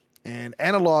games on. And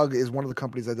Analog is one of the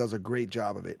companies that does a great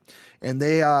job of it. And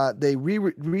they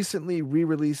recently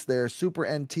re-released their Super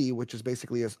NT, which is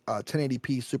basically a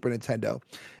 1080p Super Nintendo,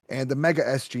 and the Mega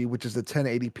SG, which is the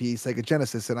 1080p Sega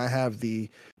Genesis. And I have the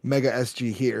Mega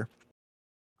SG here.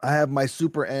 I have my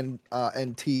Super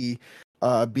NT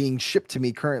being shipped to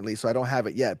me currently, so I don't have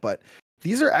it yet. But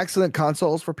these are excellent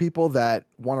consoles for people that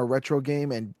want a retro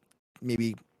game and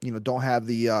maybe don't have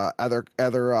the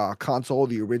other console,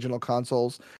 the original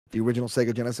consoles, the original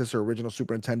Sega Genesis or original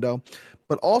Super Nintendo.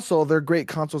 But also they're great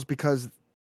consoles because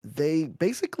they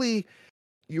basically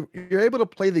you're able to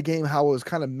play the game how it was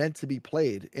kind of meant to be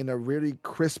played in a really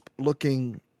crisp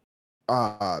looking,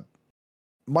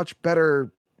 much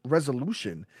better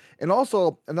resolution. And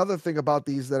also another thing about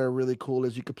these that are really cool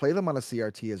is you could play them on a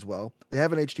CRT as well. They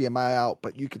have an HDMI out,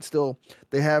 but you can still,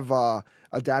 they have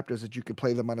adapters that you can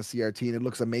play them on a CRT, and it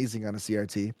looks amazing on a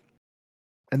CRT.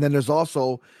 And then there's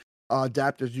also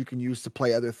adapters you can use to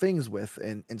play other things with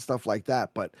and stuff like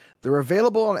that. But they're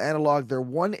available on Analog. They're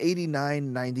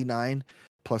 $189.99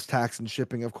 plus tax and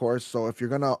shipping, of course. So if you're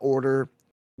gonna order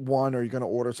one or you're gonna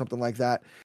order something like that,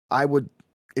 I would,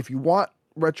 if you want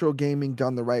retro gaming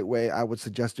done the right way, I would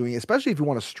suggest doing it, especially if you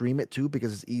want to stream it too,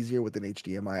 because it's easier with an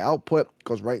HDMI output. It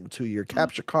goes right into your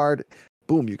capture card.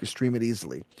 Boom, you can stream it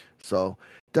easily. So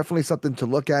definitely something to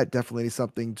look at. Definitely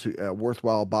something to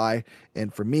worthwhile buy.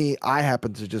 And for me, I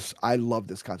love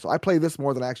this console. I play this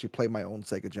more than I actually play my own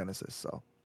Sega Genesis. So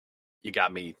you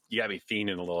got me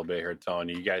fiending a little bit here,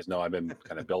 Tony. You guys know I've been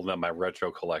kind of building up my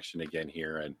retro collection again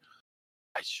here, and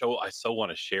I so want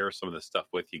to share some of this stuff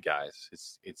with you guys.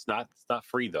 It's not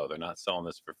free though. They're not selling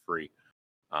this for free.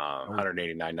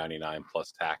 $189.99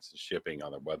 plus tax and shipping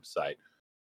on their website.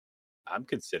 I'm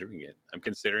considering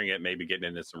it. Maybe getting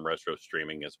into some retro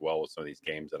streaming as well with some of these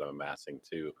games that I'm amassing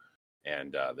too.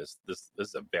 And this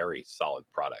is a very solid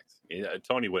product.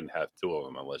 Tony wouldn't have two of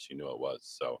them unless you knew it was.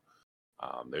 So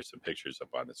there's some pictures up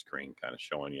on the screen, kind of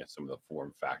showing you some of the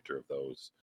form factor of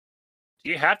those.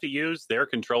 Do you have to use their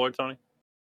controller, Tony?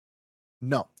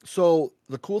 No. So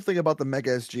the cool thing about the Mega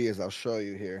SG is I'll show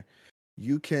you here.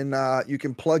 You can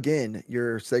plug in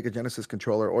your Sega Genesis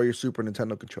controller or your Super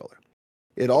Nintendo controller.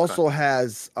 It also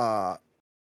has you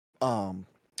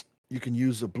can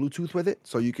use a Bluetooth with it,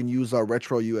 so you can use a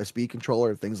retro USB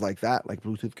controller and things like that, like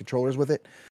Bluetooth controllers with it,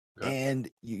 and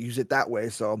you use it that way.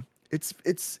 So it's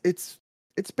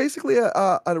basically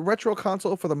a retro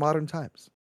console for the modern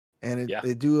times. And Yeah.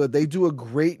 they do a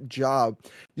great job.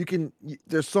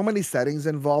 There's so many settings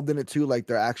involved in it too, like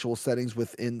their actual settings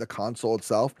within the console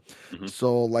itself. Mhm.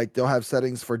 So like they'll have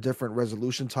settings for different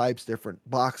resolution types, different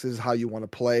boxes, how you want to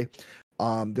play.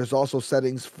 There's also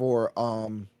settings for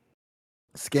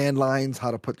scan lines, how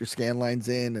to put your scan lines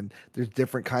in, and there's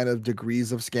different kind of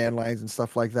degrees of scan lines and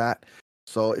stuff like that.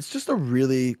 So it's just a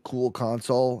really cool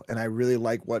console, and I really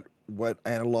like what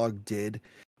Analog did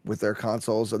with their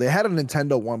consoles. So they had a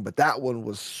Nintendo one, but that one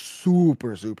was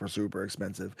super, super, super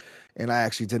expensive, and I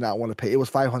actually did not want to pay. It was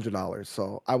 $500,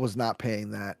 so I was not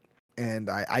paying that, and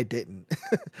I didn't.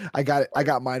 I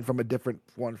got mine from a different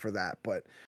one for that, but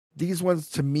these ones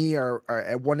to me are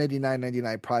at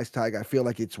 $189.99 price tag. I feel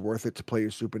like it's worth it to play your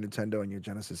Super Nintendo and your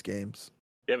Genesis games.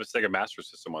 They have a Sega Master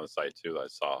System on the site too that I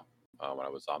saw when I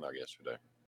was on there yesterday.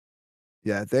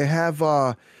 Yeah, they have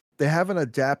an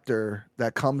adapter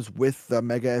that comes with the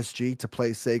Mega SG to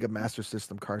play Sega Master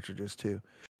System cartridges too.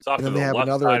 It's off And to then the they have left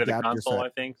another side of the adapter console, set. I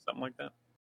think, something like that.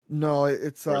 No,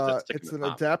 it's Or is it sticking it's to an the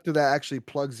top? adapter that actually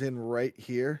plugs in right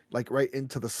here, like right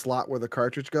into the slot where the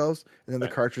cartridge goes, and then the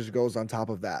Okay. cartridge goes on top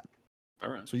of that.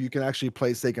 All right. So you can actually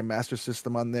play Sega Master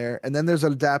System on there. And then there's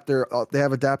an adapter. They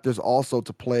have adapters also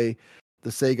to play the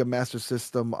Sega Master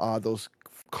System, those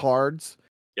cards.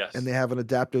 Yes. And they have an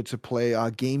adapter to play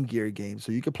Game Gear games.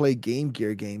 So you can play Game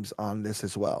Gear games on this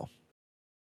as well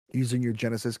using your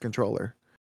Genesis controller.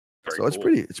 Very So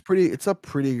cool. it's a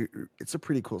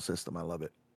pretty cool system. I love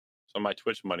it. So my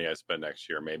Twitch money I spend next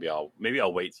year, maybe I'll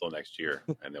wait till next year,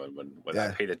 and then when I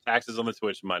Yeah. pay the taxes on the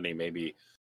Twitch money, maybe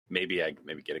I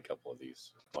get a couple of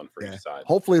these, one for Yeah. each side.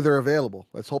 Hopefully they're available.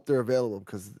 Let's hope they're available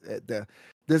because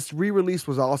this re-release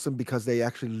was awesome because they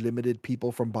actually limited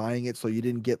people from buying it, so you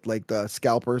didn't get like the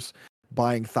scalpers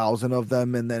buying 1,000 of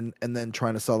them and then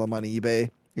trying to sell them on eBay.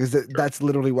 Because that's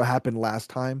literally what happened last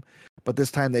time. But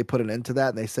this time they put an end to that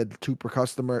and they said two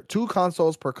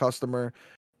consoles per customer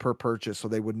per purchase. So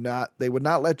they would not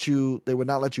let you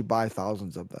buy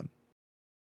thousands of them.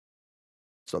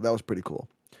 So that was pretty cool.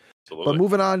 Absolutely. But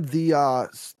moving on,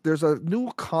 there's a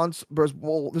new there's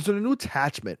a new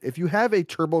attachment. If you have a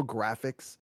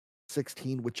TurboGrafx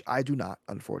 16, which I do not,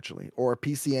 unfortunately, or a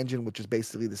PC Engine, which is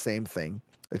basically the same thing.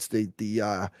 It's the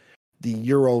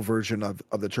Euro version of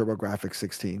the TurboGrafx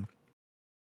 16.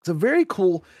 It's a very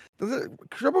cool. The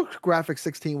TurboGrafx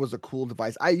 16 was a cool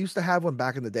device. I used to have one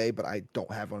back in the day, but I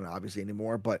don't have one obviously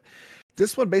anymore. But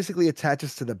this one basically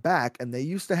attaches to the back, and they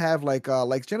used to have like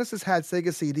Genesis had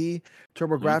Sega CD.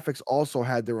 TurboGrafx also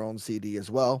had their own CD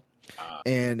as well.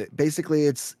 And basically,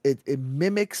 it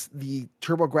mimics the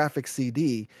TurboGrafx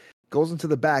CD, goes into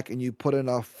the back, and you put in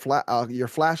your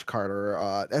flash card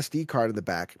or SD card in the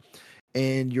back,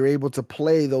 and you're able to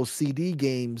play those CD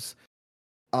games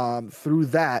through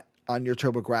that on your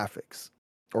TurboGrafx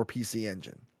or PC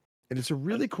Engine. And it's a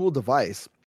really cool device.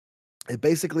 It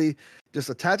basically just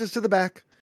attaches to the back.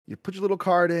 You put your little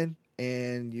card in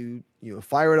and you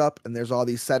fire it up, and there's all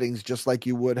these settings just like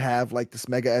you would have like this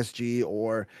Mega SG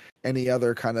or any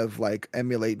other kind of like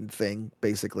emulating thing,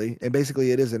 basically. And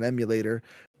basically it is an emulator,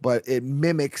 but it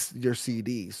mimics your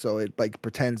CD. So it like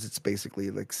pretends it's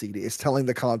basically like CD. It's telling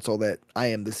the console that I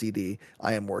am the CD,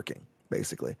 I am working.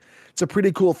 Basically, it's a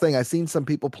pretty cool thing. I've seen some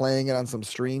people playing it on some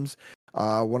streams.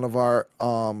 One of our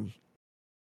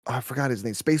I forgot his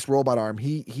name, Space Robot Arm.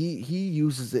 He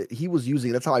uses it. He was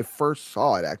using it. That's how I first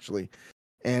saw it actually.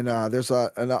 And there's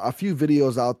a few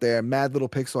videos out there. Mad Little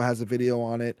Pixel has a video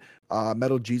on it.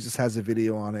 Metal Jesus has a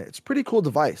video on it. It's a pretty cool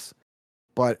device.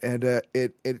 But and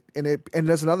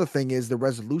there's another thing is the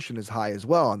resolution is high as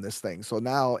well on this thing. So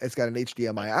now it's got an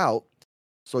HDMI out.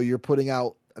 So you're putting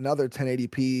out another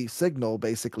 1080p signal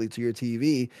basically to your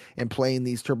TV and playing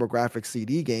these TurboGrafx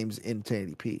CD games in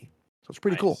 1080p. So it's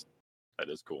pretty cool. That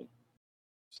is cool.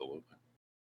 Absolutely.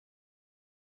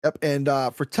 Yep. And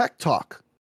for Tech Talk,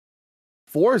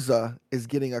 Forza is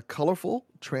getting a colorful,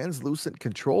 translucent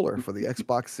controller for the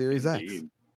Xbox Series X.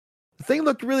 The thing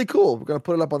looked really cool. We're going to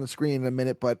put it up on the screen in a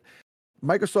minute, but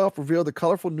Microsoft revealed a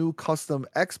colorful new custom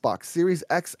Xbox Series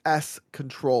XS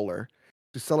controller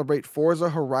to celebrate Forza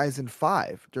Horizon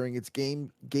 5 during its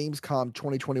Gamescom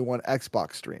 2021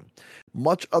 Xbox stream.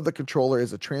 Much of the controller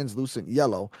is a translucent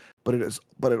yellow, but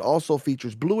it also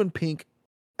features blue and pink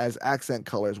as accent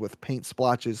colors with paint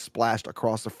splotches splashed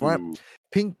across the front,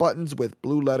 pink buttons with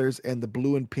blue letters, and the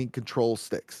blue and pink control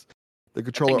sticks. The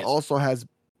controller also has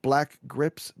black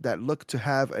grips that look to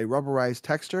have a rubberized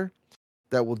texture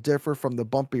that will differ from the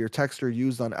bumpier texture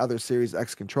used on other Series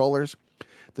X controllers.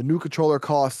 The new controller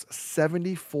costs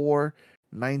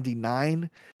 $74.99,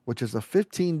 which is a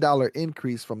 $15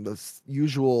 increase from the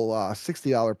usual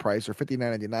 $60 price or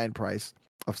 $59.99 price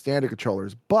of standard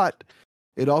controllers, but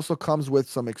it also comes with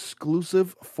some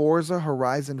exclusive Forza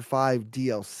Horizon 5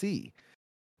 DLC.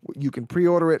 You can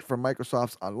pre-order it from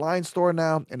Microsoft's online store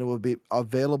now, and it will be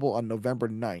available on November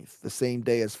 9th, the same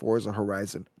day as Forza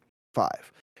Horizon 5.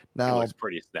 It Now, looks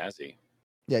pretty snazzy.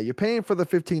 yeah, you're paying for the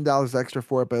 $15 extra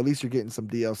for it, but at least you're getting some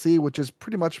DLC, which is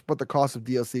pretty much what the cost of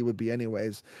DLC would be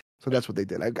anyways. So that's what they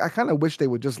did. I kind of wish they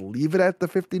would just leave it at the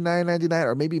 $59.99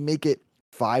 or maybe make it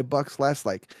 $5 less,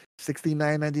 like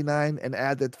 $69.99, and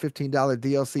add that $15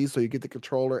 DLC so you get the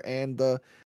controller and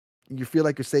you feel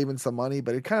like you're saving some money,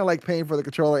 but it's kind of like paying for the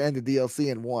controller and the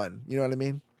DLC in one. You know what I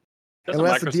mean? Doesn't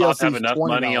Unless the Microsoft DLC have is enough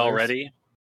money $20. already?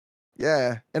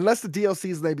 Yeah, unless the DLC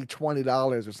is maybe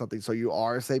 $20 or something, so you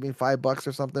are saving $5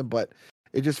 or something. But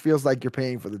it just feels like you're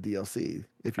paying for the DLC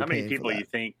if you're How many paying people for that. you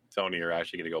think, Tony, are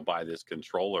actually going to go buy this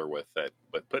controller with it,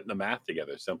 but putting the math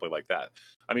together simply like that?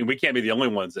 I mean, we can't be the only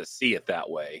ones that see it that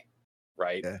way,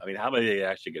 right? Yeah. I mean, how many are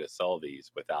actually going to sell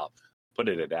these without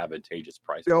putting it at advantageous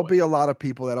price? There'll point? be a lot of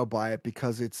people that'll buy it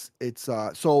because it's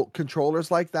so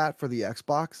controllers like that for the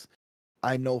Xbox,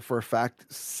 I know for a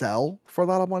fact sell for a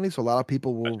lot of money. So a lot of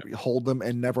people will hold them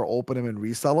and never open them and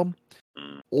resell them.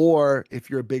 Mm. Or if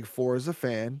you're a big Forza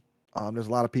fan, there's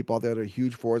a lot of people out there that are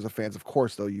huge Forza fans. Of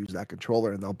course, they'll use that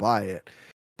controller and they'll buy it.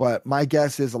 But my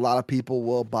guess is a lot of people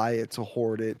will buy it to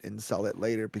hoard it and sell it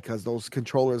later because those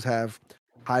controllers have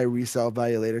high resale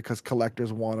value later because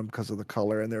collectors want them because of the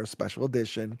color and they're a special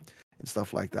edition and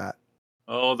stuff like that.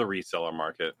 Oh, the reseller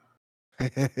market.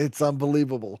 It's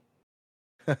unbelievable.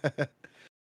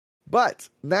 But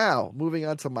now, moving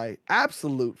on to my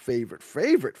absolute favorite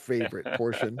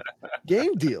portion,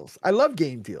 game deals. I love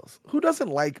game deals. Who doesn't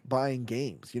like buying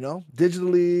games,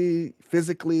 digitally,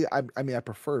 physically? I mean, I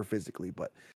prefer physically,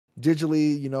 but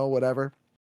digitally, whatever.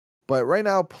 But right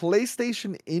now,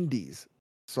 PlayStation Indies.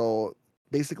 So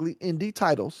basically indie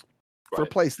titles for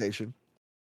Right. PlayStation.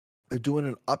 They're doing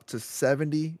an up to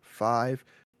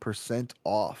 75%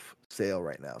 off sale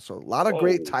right now. So a lot of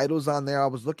great Whoa. titles on there. I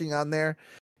was looking on there,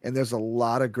 and there's a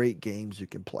lot of great games you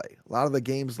can play. A lot of the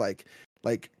games like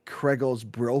Krego's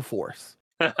Broforce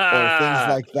or things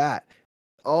like that.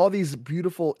 All these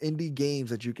beautiful indie games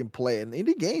that you can play, and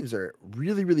indie games are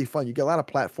really, really fun. You get a lot of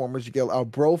platformers. You get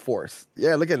Broforce.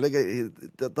 Yeah, look at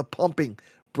the pumping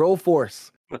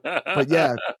Broforce. But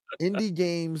yeah, indie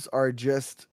games are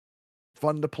just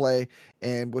fun to play,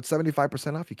 and with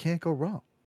 75% off, you can't go wrong.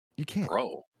 You can't.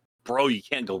 Bro, you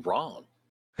can't go wrong.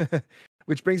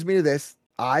 Which brings me to this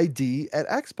ID at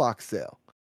Xbox sale.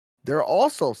 They're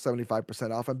also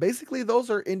 75% off, and basically those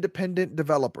are independent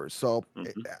developers. So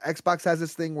Xbox has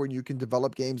this thing where you can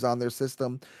develop games on their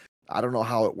system. I don't know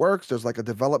how it works. There's like a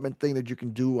development thing that you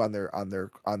can do on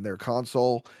their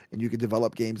console, and you can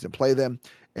develop games and play them.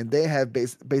 And they have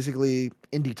basically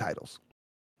indie titles.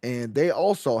 And they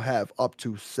also have up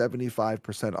to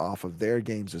 75% off of their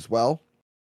games as well.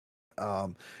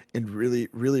 And really,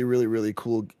 really, really, really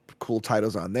cool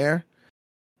titles on there.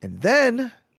 And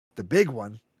then the big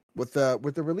one with the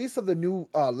release of the new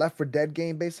Left 4 Dead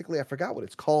game, basically, I forgot what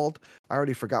it's called. I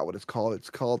already forgot what it's called. It's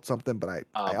called something, but I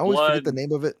always forget the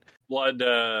name of it.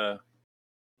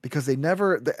 Because they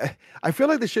never. I feel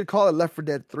like they should call it Left 4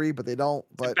 Dead 3, but they don't.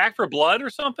 But Back 4 Blood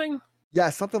or something? Yeah,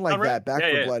 something like that. Back 4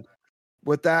 Yeah. Blood.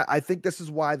 With that, I think this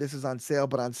is why this is on sale.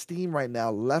 But on Steam right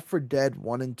now, Left 4 Dead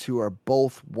 1 and 2 are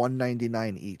both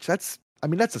 $1.99 each. That's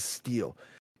a steal.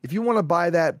 If you want to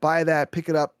buy that, pick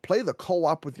it up, play the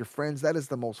co-op with your friends. That is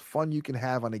the most fun you can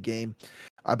have on a game.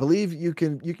 I believe you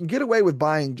can get away with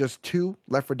buying just 2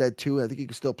 Left 4 Dead 2. I think you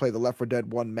can still play the Left 4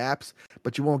 Dead 1 maps,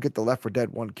 but you won't get the Left 4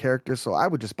 Dead 1 character. So I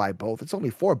would just buy both. It's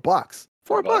only $4.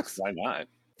 $4. Why not?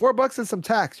 $4 and some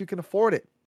tax. You can afford it.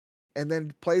 And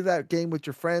then play that game with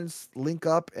your friends, link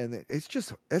up, and it's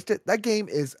just that game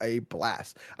is a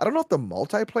blast. I don't know if the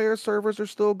multiplayer servers are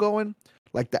still going,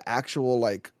 like the actual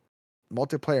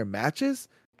multiplayer matches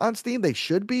on Steam. They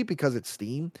should be because it's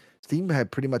Steam. Steam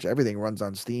had pretty much everything runs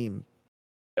on Steam.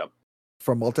 Yep.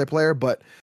 For multiplayer, but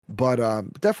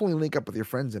definitely link up with your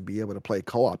friends and be able to play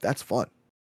co-op. That's fun.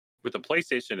 With the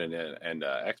PlayStation and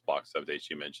Xbox updates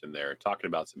you mentioned there, talking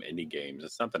about some indie games,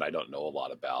 it's something I don't know a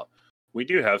lot about. We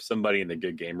do have somebody in the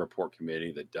Good Game Report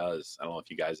community that does. I don't know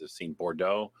if you guys have seen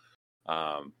Bordeaux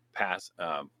post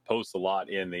a lot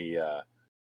in the.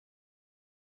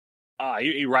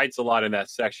 He writes a lot in that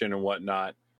section and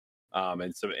whatnot,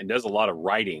 and does a lot of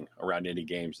writing around indie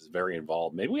games. Is very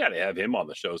involved. Maybe we ought to have him on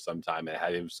the show sometime and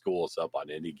have him school us up on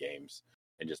indie games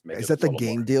and just make. Is that the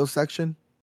game deal section?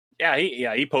 Yeah,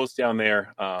 he posts down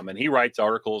there, and he writes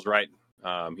articles. Right,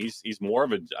 he's more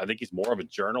of a. I think he's more of a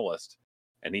journalist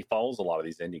and he follows a lot of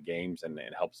these indie games and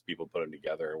helps people put them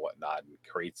together and whatnot, and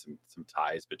creates some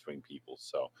ties between people.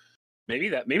 So maybe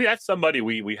that's somebody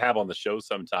we have on the show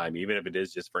sometime, even if it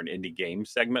is just for an indie game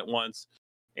segment once,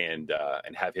 and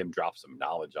have him drop some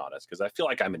knowledge on us, because I feel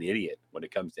like I'm an idiot when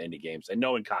it comes to indie games. I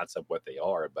know in concept what they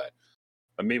are, but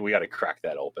maybe we got to crack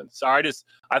that open. Sorry,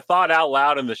 I thought out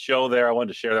loud in the show there. I wanted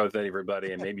to share that with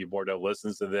everybody, and maybe Bordeaux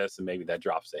listens to this, and maybe that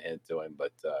drops a hint to him.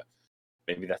 But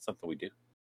maybe that's something we do.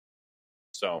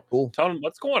 So, cool. Tony,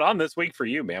 what's going on this week for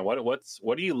you, man? What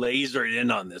are you lasered in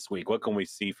on this week? What can we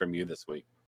see from you this week?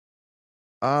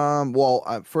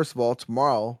 Well, first of all,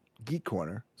 tomorrow Geek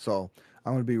Corner, so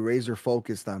I'm going to be razor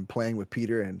focused on playing with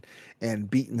Peter and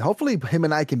beating. Hopefully, him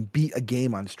and I can beat a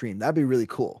game on stream. That'd be really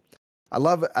cool. I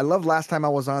love last time I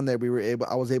was on there,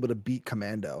 I was able to beat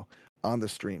Commando on the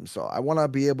stream. So I want to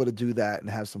be able to do that and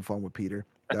have some fun with Peter.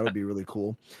 That would be really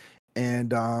cool.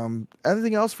 And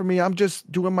anything else for me, I'm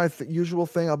just doing my usual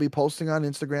thing. I'll be posting on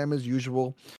Instagram as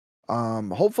usual.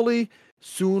 Hopefully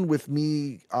soon with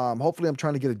me. Hopefully I'm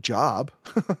trying to get a job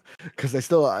because I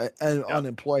still am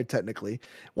unemployed technically.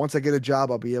 Once I get a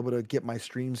job, I'll be able to get my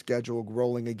stream schedule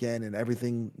rolling again and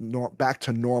everything back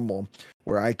to normal,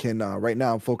 where I can, right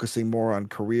now I'm focusing more on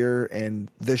career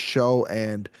and this show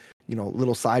and,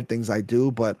 little side things I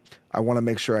do, but I want to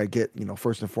make sure I get,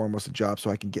 first and foremost a job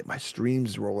so I can get my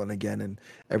streams rolling again and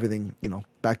everything,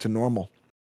 back to normal.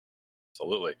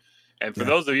 Absolutely. And for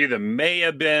those of you that may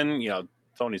have been,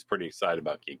 Tony's pretty excited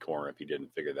about Geek Corner if you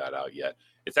didn't figure that out yet.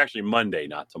 It's actually Monday,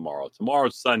 not tomorrow.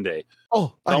 Tomorrow's Sunday.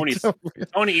 Oh, Tony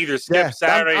either skipped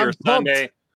Saturday or Sunday,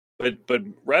 but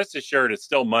rest assured it's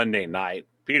still Monday night.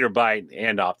 Peter Byte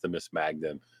and Optimus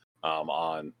Magnum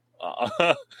on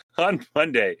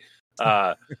Monday.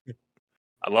 I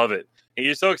love it. And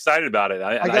you're so excited about it.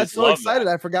 I got so excited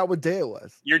I forgot what day it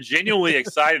was. You're genuinely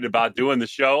excited about doing the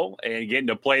show and getting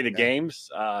to play the games.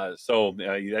 So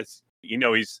that's,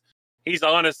 he's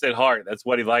honest at heart. That's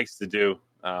what he likes to do.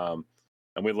 And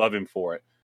we love him for it.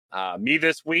 Me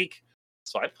this week.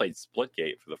 So I played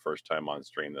Splitgate for the first time on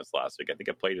stream this last week. I think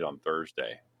I played it on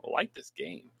Thursday. I like this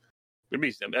game.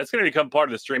 That's going to become part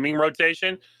of the streaming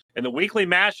rotation. And the weekly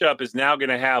mashup is now going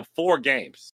to have 4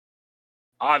 games.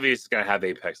 Obviously, it's going to have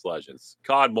Apex Legends,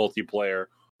 COD multiplayer,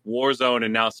 Warzone,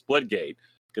 and now Splitgate,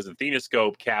 because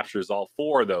Athena-Scope captures all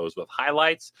 4 of those with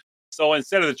highlights. So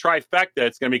instead of the trifecta,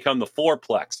 it's going to become the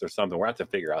 4-plex or something. We're going to have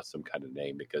to figure out some kind of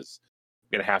name because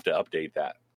we're going to have to update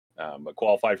that. But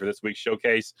qualified for this week's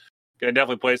showcase. Going to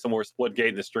definitely play some more Splitgate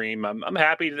in the stream. I'm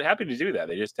happy to do that.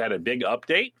 They just had a big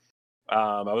update.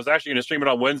 I was actually going to stream it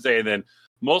on Wednesday, and then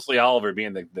mostly Oliver,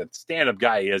 being the stand-up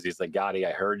guy he is, he's like, Gotti,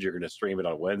 I heard you're going to stream it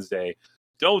on Wednesday.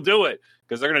 Don't do it,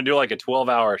 because they're going to do like a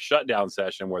 12-hour shutdown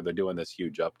session where they're doing this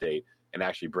huge update and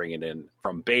actually bring it in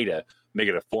from beta, make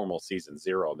it a formal season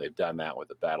 0. And they've done that with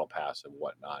the battle pass and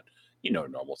whatnot.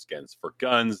 Normal skins for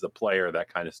guns, the player,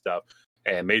 that kind of stuff,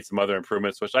 and made some other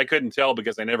improvements, which I couldn't tell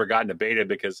because I never got into beta,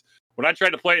 because when I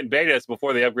tried to play it in beta, it's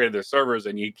before they upgraded their servers,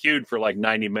 and you queued for like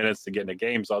 90 minutes to get in a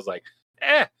game. So I was like,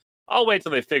 I'll wait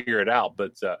till they figure it out.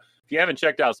 But if you haven't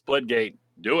checked out Splitgate,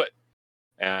 do it.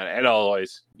 And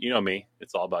always, me,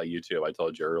 it's all about YouTube. I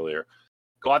told you earlier.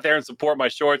 Go out there and support my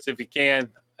shorts if you can.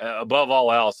 Above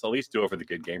all else, at least do it for the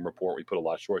Good Game Report. We put a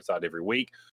lot of shorts out every week,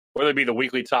 whether it be the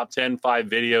weekly top 10, 5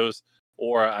 videos,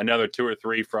 or another 2 or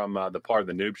 3 from the part of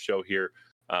the Noob Show here.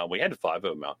 We had 5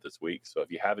 of them out this week. So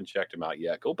if you haven't checked them out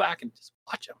yet, go back and just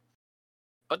watch them.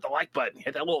 Put the like button,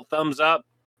 hit that little thumbs up,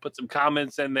 put some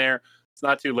comments in there. It's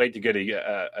not too late to get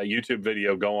a YouTube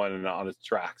video going and on its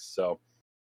tracks. So,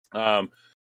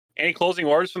 any closing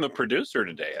words from the producer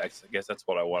today? I guess that's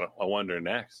what I wonder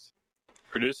next.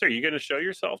 Producer, are you going to show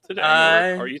yourself today,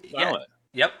 or are you silent?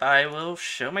 Yep, I will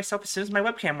show myself as soon as my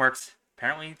webcam works.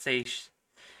 Apparently, it's a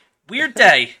weird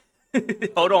day.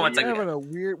 Hold on one second.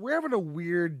 We're having a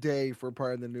weird day for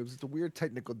part of the Noobs. It's a weird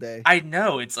technical day. I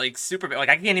know, it's like super. Like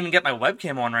I can't even get my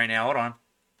webcam on right now. Hold on.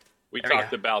 We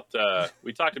talked about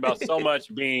so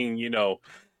much being,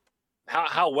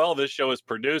 how well this show is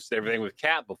produced, everything with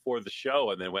Kat before the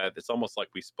show, and then it's almost like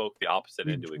we spoke the opposite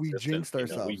into existence. We jinxed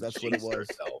ourselves. That's what it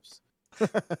was.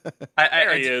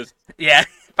 There he is. Yeah,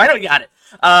 finally got it.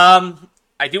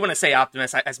 I do want to say,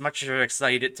 Optimus, as much as you're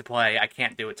excited to play, I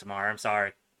can't do it tomorrow. I'm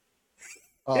sorry.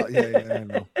 Oh yeah, I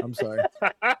know. I'm sorry.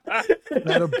 I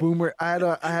had a boomer.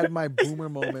 I had my boomer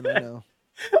moment. I know.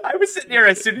 I was sitting here,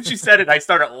 as soon as you said it, I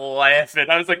started laughing.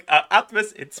 I was like,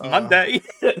 Optimus, it's Monday.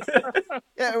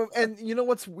 Yeah, and you know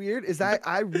what's weird is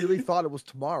I really thought it was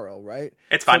tomorrow, right?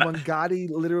 It's fine. So when Gotti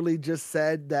literally just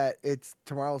said that it's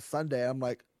tomorrow Sunday, I'm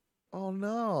like, Oh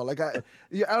no! I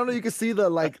don't know. You can see the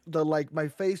my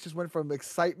face just went from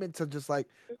excitement to just like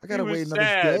I gotta wait was another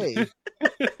sad.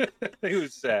 day. He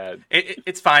was sad.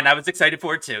 It's fine. I was excited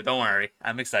for it too. Don't worry.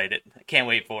 I'm excited. I can't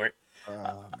wait for it.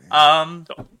 Oh, man.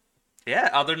 Yeah.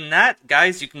 Other than that,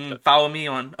 guys, you can follow me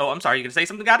on. Oh, I'm sorry. You gonna say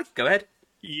something, Gotti? Go ahead.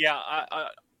 Yeah,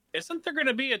 isn't there going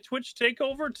to be a Twitch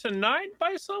takeover tonight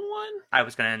by someone? I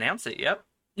was gonna announce it. Yep.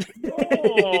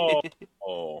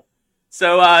 Oh.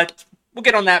 So we'll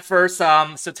get on that first.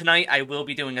 So tonight I will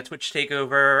be doing a Twitch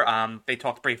takeover. They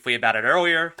talked briefly about it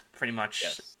earlier. Pretty much,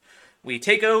 Yes. we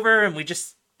take over and we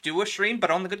just do a stream,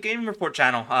 but on the Good Gaming Report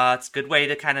channel. It's a good way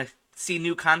to kind of see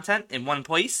new content in one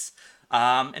place.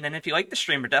 And then if you like the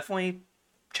streamer, definitely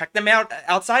check them out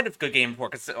outside of Good Gaming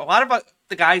Report, because a lot of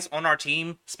the guys on our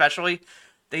team, especially,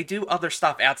 they do other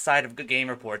stuff outside of Good Game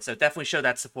Report. So definitely show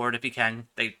that support if you can.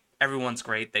 Everyone's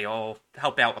great. They all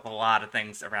help out with a lot of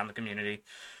things around the community.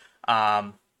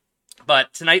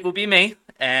 But tonight will be me,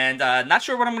 and not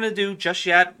sure what I'm gonna do just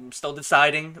yet. I'm still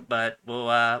deciding, but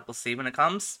we'll see when it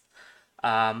comes.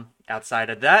 Outside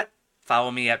of that,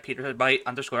 follow me at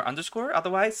 ___.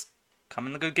 Otherwise, come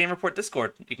in the Good Game Report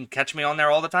Discord. You can catch me on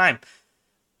there all the time.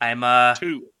 I'm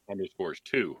 2 underscores,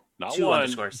 2, not 2 1.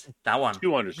 underscores, not 1.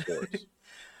 2 underscores.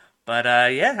 But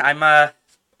yeah, I'm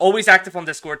always active on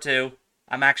Discord too.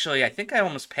 I think I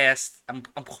almost passed. I'm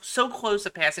so close to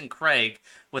passing Craig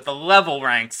with the level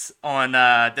ranks on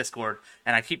Discord,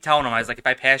 and I keep telling him, I was like, if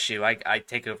I pass you, I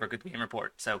take over Good Game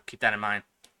Report. So keep that in mind.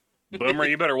 Boomer,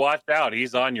 you better watch out.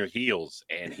 He's on your heels,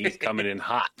 and he's coming in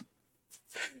hot.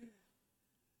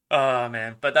 Oh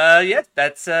man, but yeah,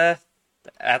 that's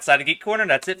outside of Geek Corner.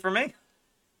 That's it for me.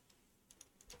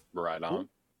 Right on.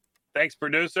 Thanks,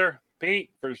 producer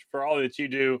Pete, for all that you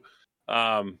do,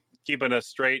 keeping us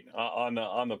straight on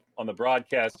the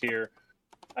broadcast here.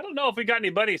 I don't know if we got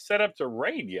anybody set up to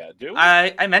raid yet, do we?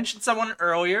 I mentioned someone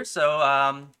earlier, so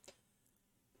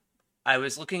I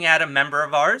was looking at a member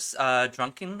of ours,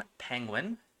 Drunken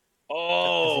Penguin.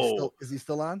 Oh, Is he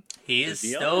still on? He is he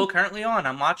still on? currently on.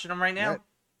 I'm watching him right now. Right.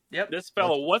 Yep. this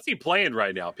fellow, what's he playing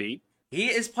right now, Pete? He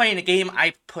is playing a game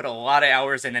I put a lot of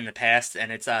hours in the past,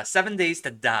 and it's 7 Days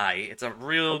to Die. It's a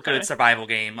real good survival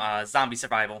game, zombie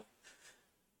survival.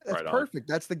 That's Right on. perfect.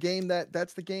 That's the game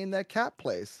that Cat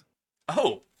plays.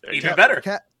 Oh, There you even go. better.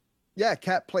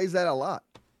 Cat plays that a lot.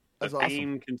 That's The awesome.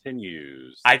 game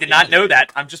continues. I did not know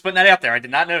that. I'm just putting that out there. I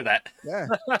did not know that. Yeah.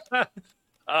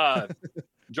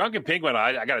 Drunken Penguin,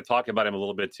 I got to talk about him a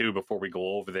little bit too before we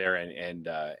go over there and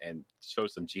show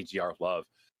some GGR love.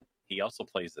 He also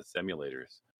plays the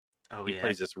simulators. Oh, He yeah.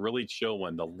 plays this really chill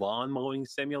one. The lawn mowing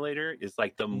simulator is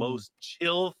like the most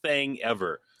chill thing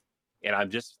ever. And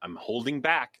I'm holding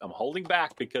back. I'm holding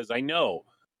back because I know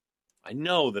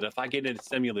that if I get into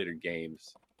simulator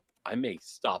games, I may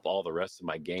stop all the rest of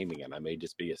my gaming and I may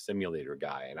just be a simulator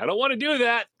guy. And I don't want to do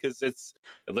that because it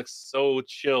looks so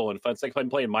chill and fun. It's like I'm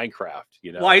playing Minecraft,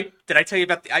 you know? Why did I tell you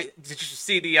about did you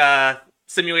see the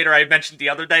simulator I mentioned the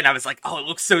other day? And I was like, oh, it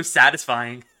looks so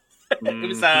satisfying. It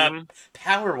was Mhm.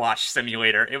 Power Wash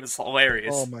Simulator. It was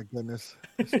hilarious. Oh my goodness.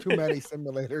 There's too many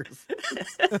simulators.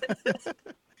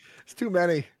 It's too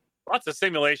many. Lots of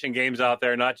simulation games out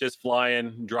there, not just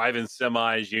flying, driving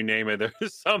semis, you name it.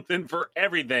 There's something for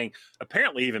everything.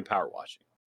 Apparently, even power washing.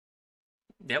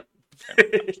 Yep.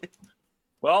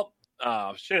 Well,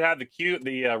 should have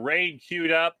the raid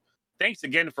queued up. Thanks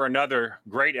again for another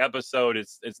great episode.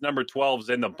 It's number 12's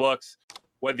in the books.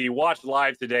 Whether you watch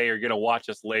live today or you're going to watch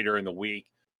us later in the week,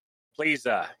 please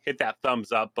hit that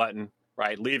thumbs up button.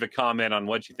 Right, leave a comment on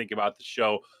what you think about the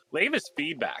show. Leave us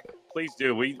feedback, please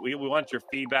do. We want your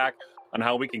feedback on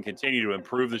how we can continue to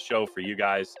improve the show for you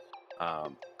guys.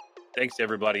 Thanks to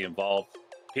everybody involved.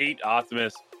 Pete,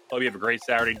 Optimus, hope you have a great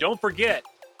Saturday. Don't forget,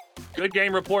 Good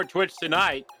Game Report Twitch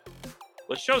tonight.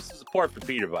 Let's show some support for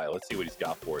Peter Bite. Let's see what he's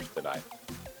got for us tonight.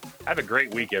 Have a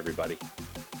great week, everybody.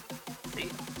 See ya.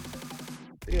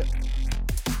 Yeah.